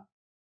remember.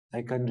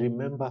 I can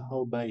remember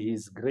how by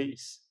his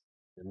grace,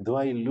 and though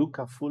I look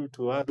a fool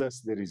to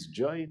others, there is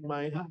joy in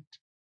my heart.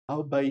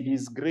 How by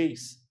his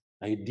grace,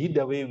 I did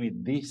away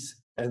with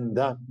this and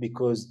that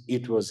because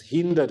it was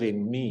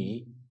hindering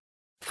me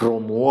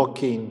from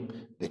walking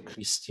the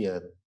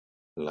Christian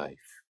life.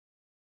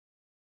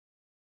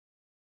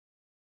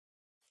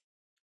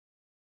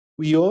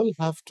 We all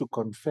have to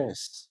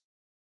confess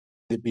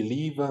the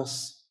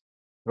believer's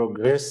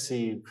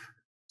progressive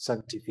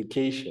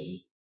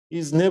sanctification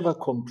is never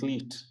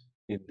complete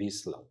in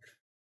this life.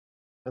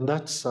 And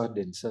that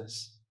saddens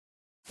us.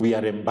 We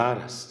are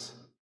embarrassed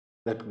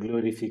that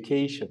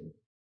glorification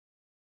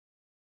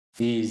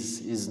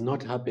is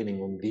not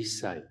happening on this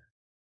side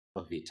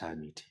of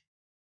eternity.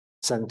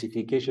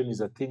 Sanctification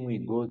is a thing we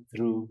go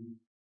through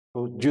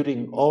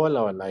during all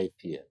our life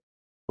here.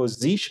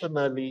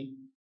 Positionally,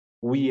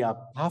 we are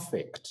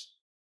perfect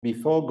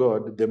before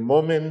God the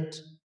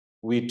moment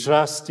we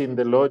trust in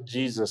the Lord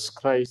Jesus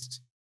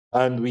Christ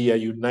and we are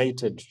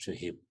united to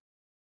him.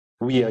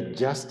 We are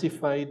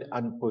justified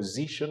and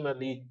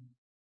positionally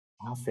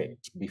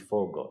perfect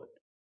before God.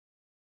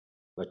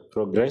 But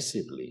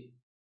progressively,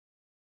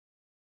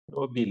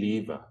 no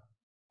believer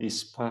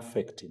is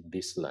perfect in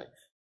this life.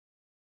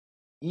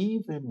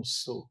 Even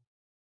so,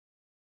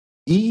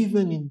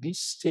 even in this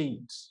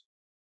state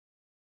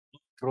of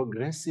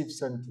progressive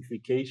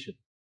sanctification,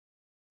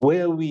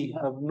 where we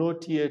have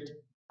not yet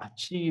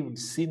achieved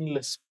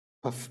sinless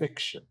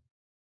perfection,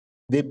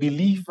 the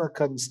believer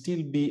can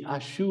still be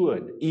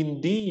assured.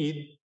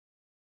 Indeed,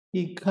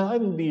 he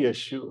can be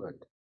assured.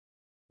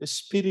 The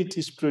Spirit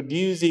is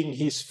producing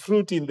his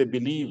fruit in the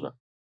believer.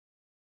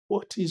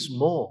 What is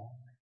more,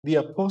 the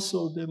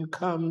apostle then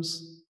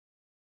comes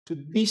to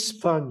this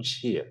punch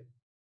here,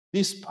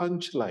 this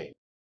punchline.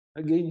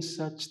 Against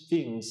such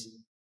things,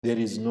 there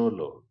is no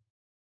law.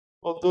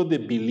 Although the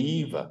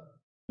believer,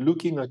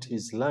 looking at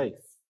his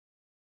life,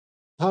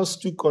 has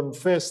to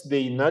confess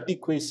the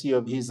inadequacy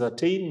of his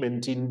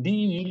attainment,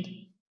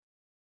 indeed,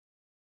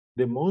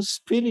 the more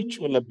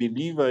spiritual a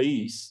believer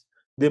is,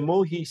 the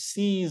more he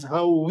sees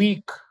how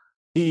weak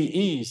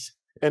he is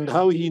and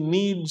how he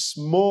needs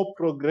more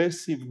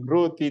progressive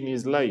growth in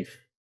his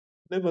life.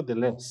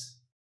 Nevertheless,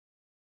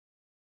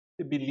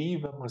 the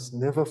believer must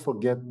never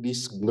forget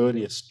this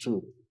glorious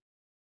truth,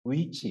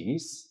 which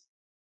is,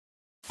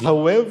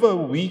 however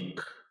weak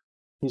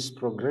his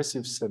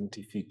progressive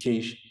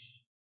sanctification,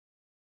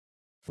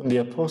 the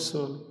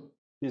apostle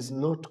is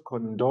not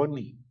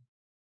condoning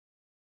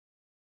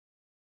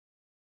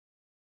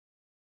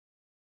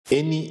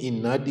any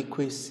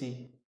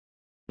inadequacy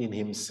in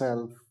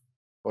himself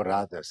or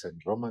others.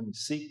 And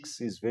Romans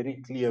 6 is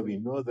very clear. We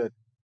know that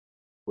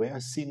where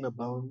sin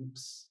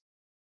abounds,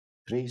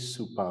 grace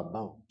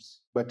superabounds.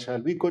 But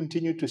shall we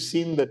continue to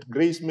sin that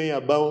grace may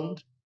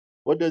abound?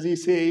 What does he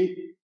say?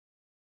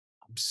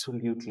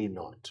 Absolutely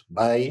not.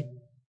 By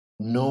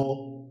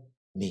no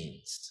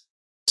means.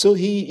 So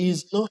he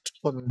is not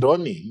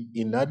condoning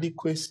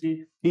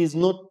inadequacy. He is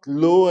not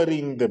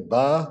lowering the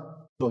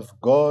bar of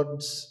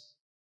God's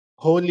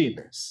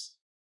holiness.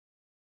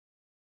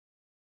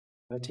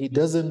 But he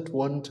doesn't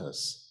want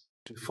us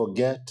to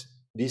forget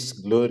this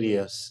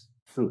glorious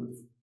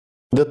truth,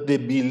 that the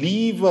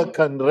believer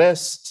can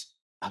rest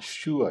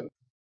assured.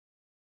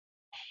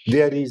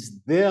 There is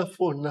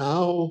therefore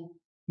now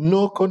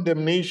no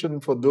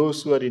condemnation for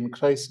those who are in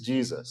Christ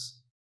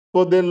Jesus.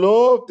 For the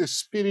law of the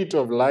Spirit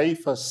of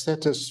life has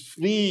set us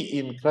free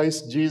in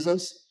Christ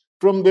Jesus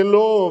from the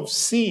law of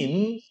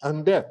sin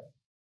and death.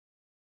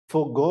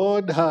 For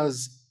God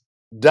has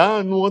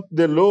done what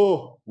the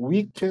law,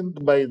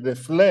 weakened by the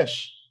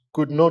flesh,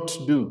 could not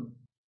do,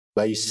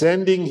 by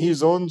sending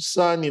his own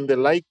Son in the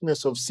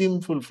likeness of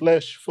sinful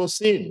flesh for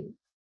sin.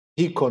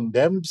 He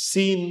condemned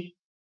sin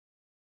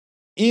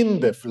in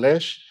the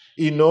flesh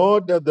in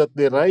order that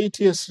the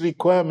righteous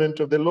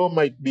requirement of the law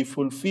might be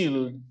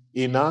fulfilled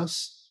in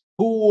us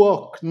who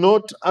walk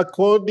not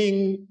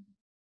according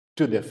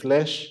to the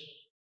flesh,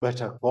 but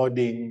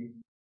according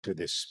to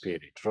the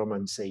Spirit.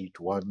 Romans 8,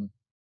 1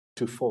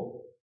 to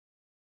 4.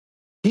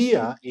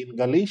 Here in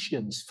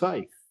Galatians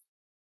 5,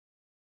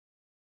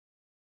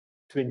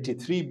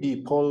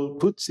 23b, Paul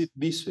puts it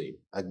this way: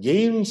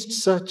 against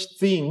such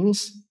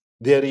things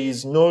there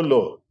is no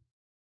law.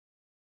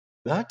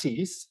 That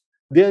is,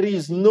 there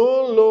is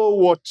no law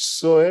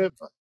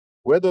whatsoever,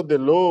 whether the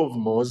law of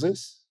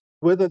Moses,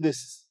 whether the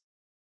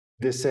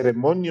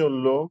ceremonial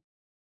law.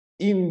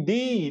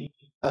 Indeed,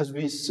 as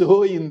we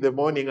saw in the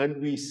morning,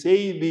 and we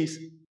say this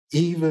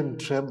even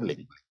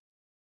trembling,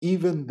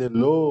 even the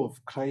law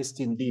of Christ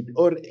indeed,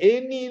 or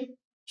any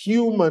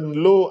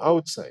human law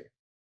outside,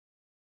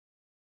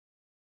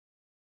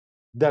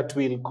 that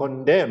will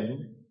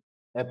condemn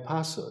a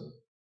person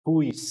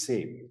who is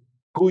saved,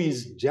 who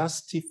is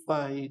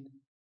justified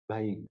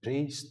by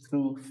grace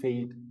through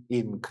faith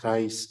in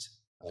Christ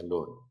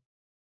alone.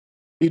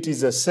 It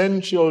is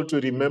essential to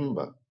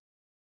remember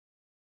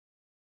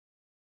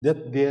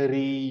that there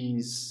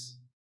is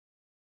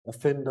a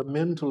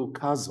fundamental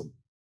chasm,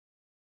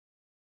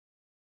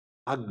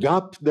 a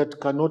gap that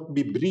cannot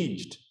be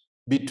bridged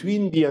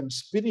between the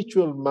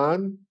unspiritual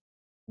man,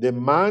 the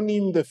man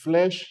in the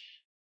flesh,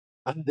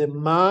 and the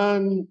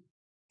man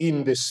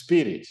in the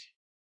spirit.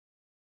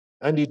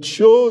 And it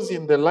shows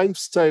in the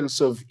lifestyles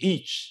of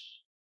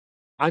each,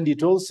 and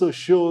it also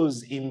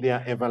shows in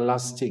their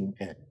everlasting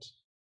end.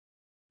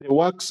 The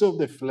works of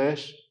the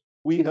flesh,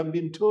 we have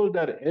been told,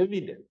 are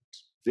evident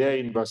there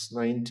in verse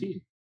 19.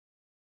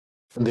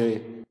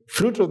 The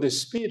fruit of the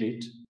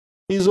Spirit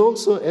is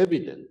also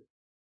evident.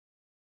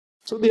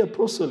 So the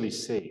apostle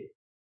is saying,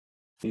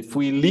 if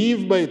we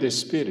live by the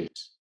Spirit,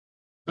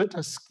 let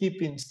us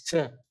keep in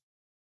step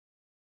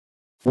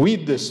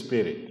with the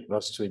Spirit.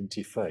 Verse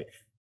 25.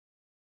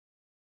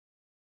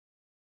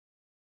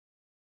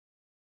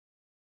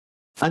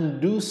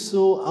 And do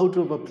so out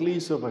of a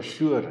place of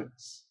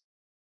assurance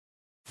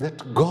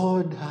that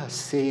God has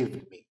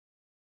saved me.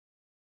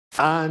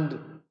 And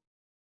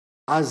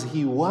as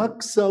he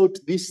works out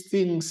these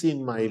things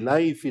in my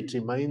life, it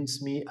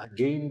reminds me,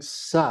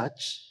 against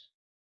such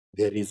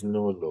there is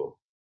no law.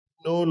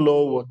 No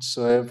law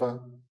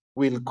whatsoever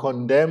will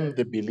condemn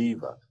the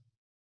believer.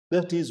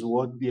 That is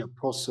what the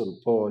Apostle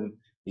Paul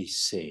is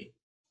saying.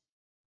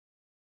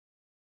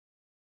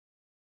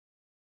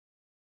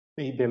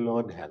 May the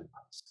Lord help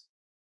us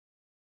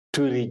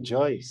to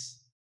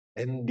rejoice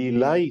and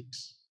delight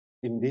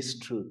in this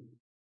truth,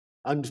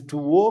 and to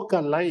walk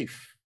a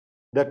life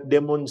that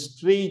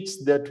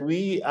demonstrates that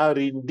we are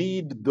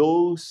indeed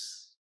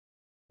those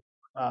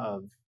who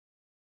have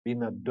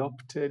been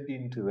adopted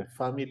into the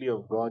family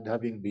of God,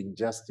 having been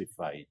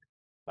justified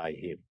by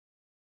him.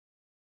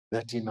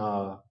 That in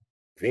our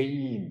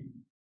vein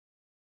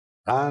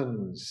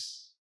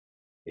runs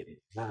a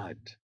blood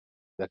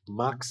that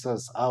marks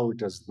us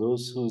out as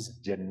those whose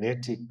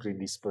genetic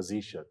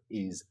predisposition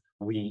is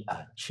we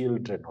are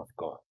children of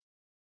God.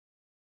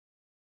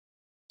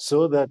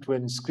 So that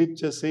when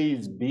scripture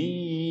says, be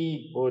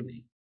ye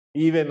holy,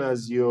 even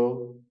as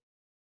your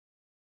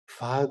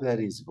Father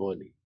is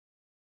holy,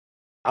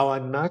 our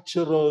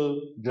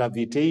natural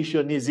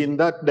gravitation is in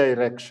that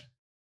direction.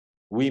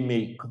 We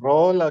may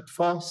crawl at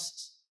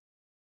first,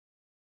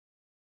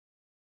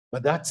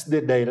 but that's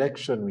the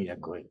direction we are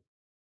going.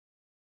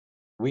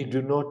 We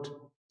do not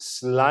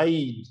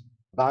slide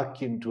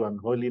back into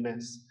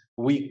unholiness.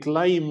 We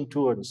climb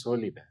towards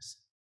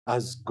holiness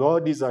as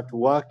God is at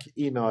work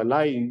in our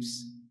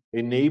lives,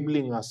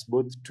 enabling us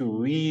both to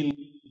will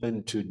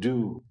and to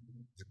do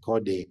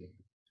according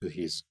to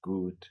his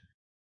good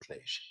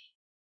pleasure.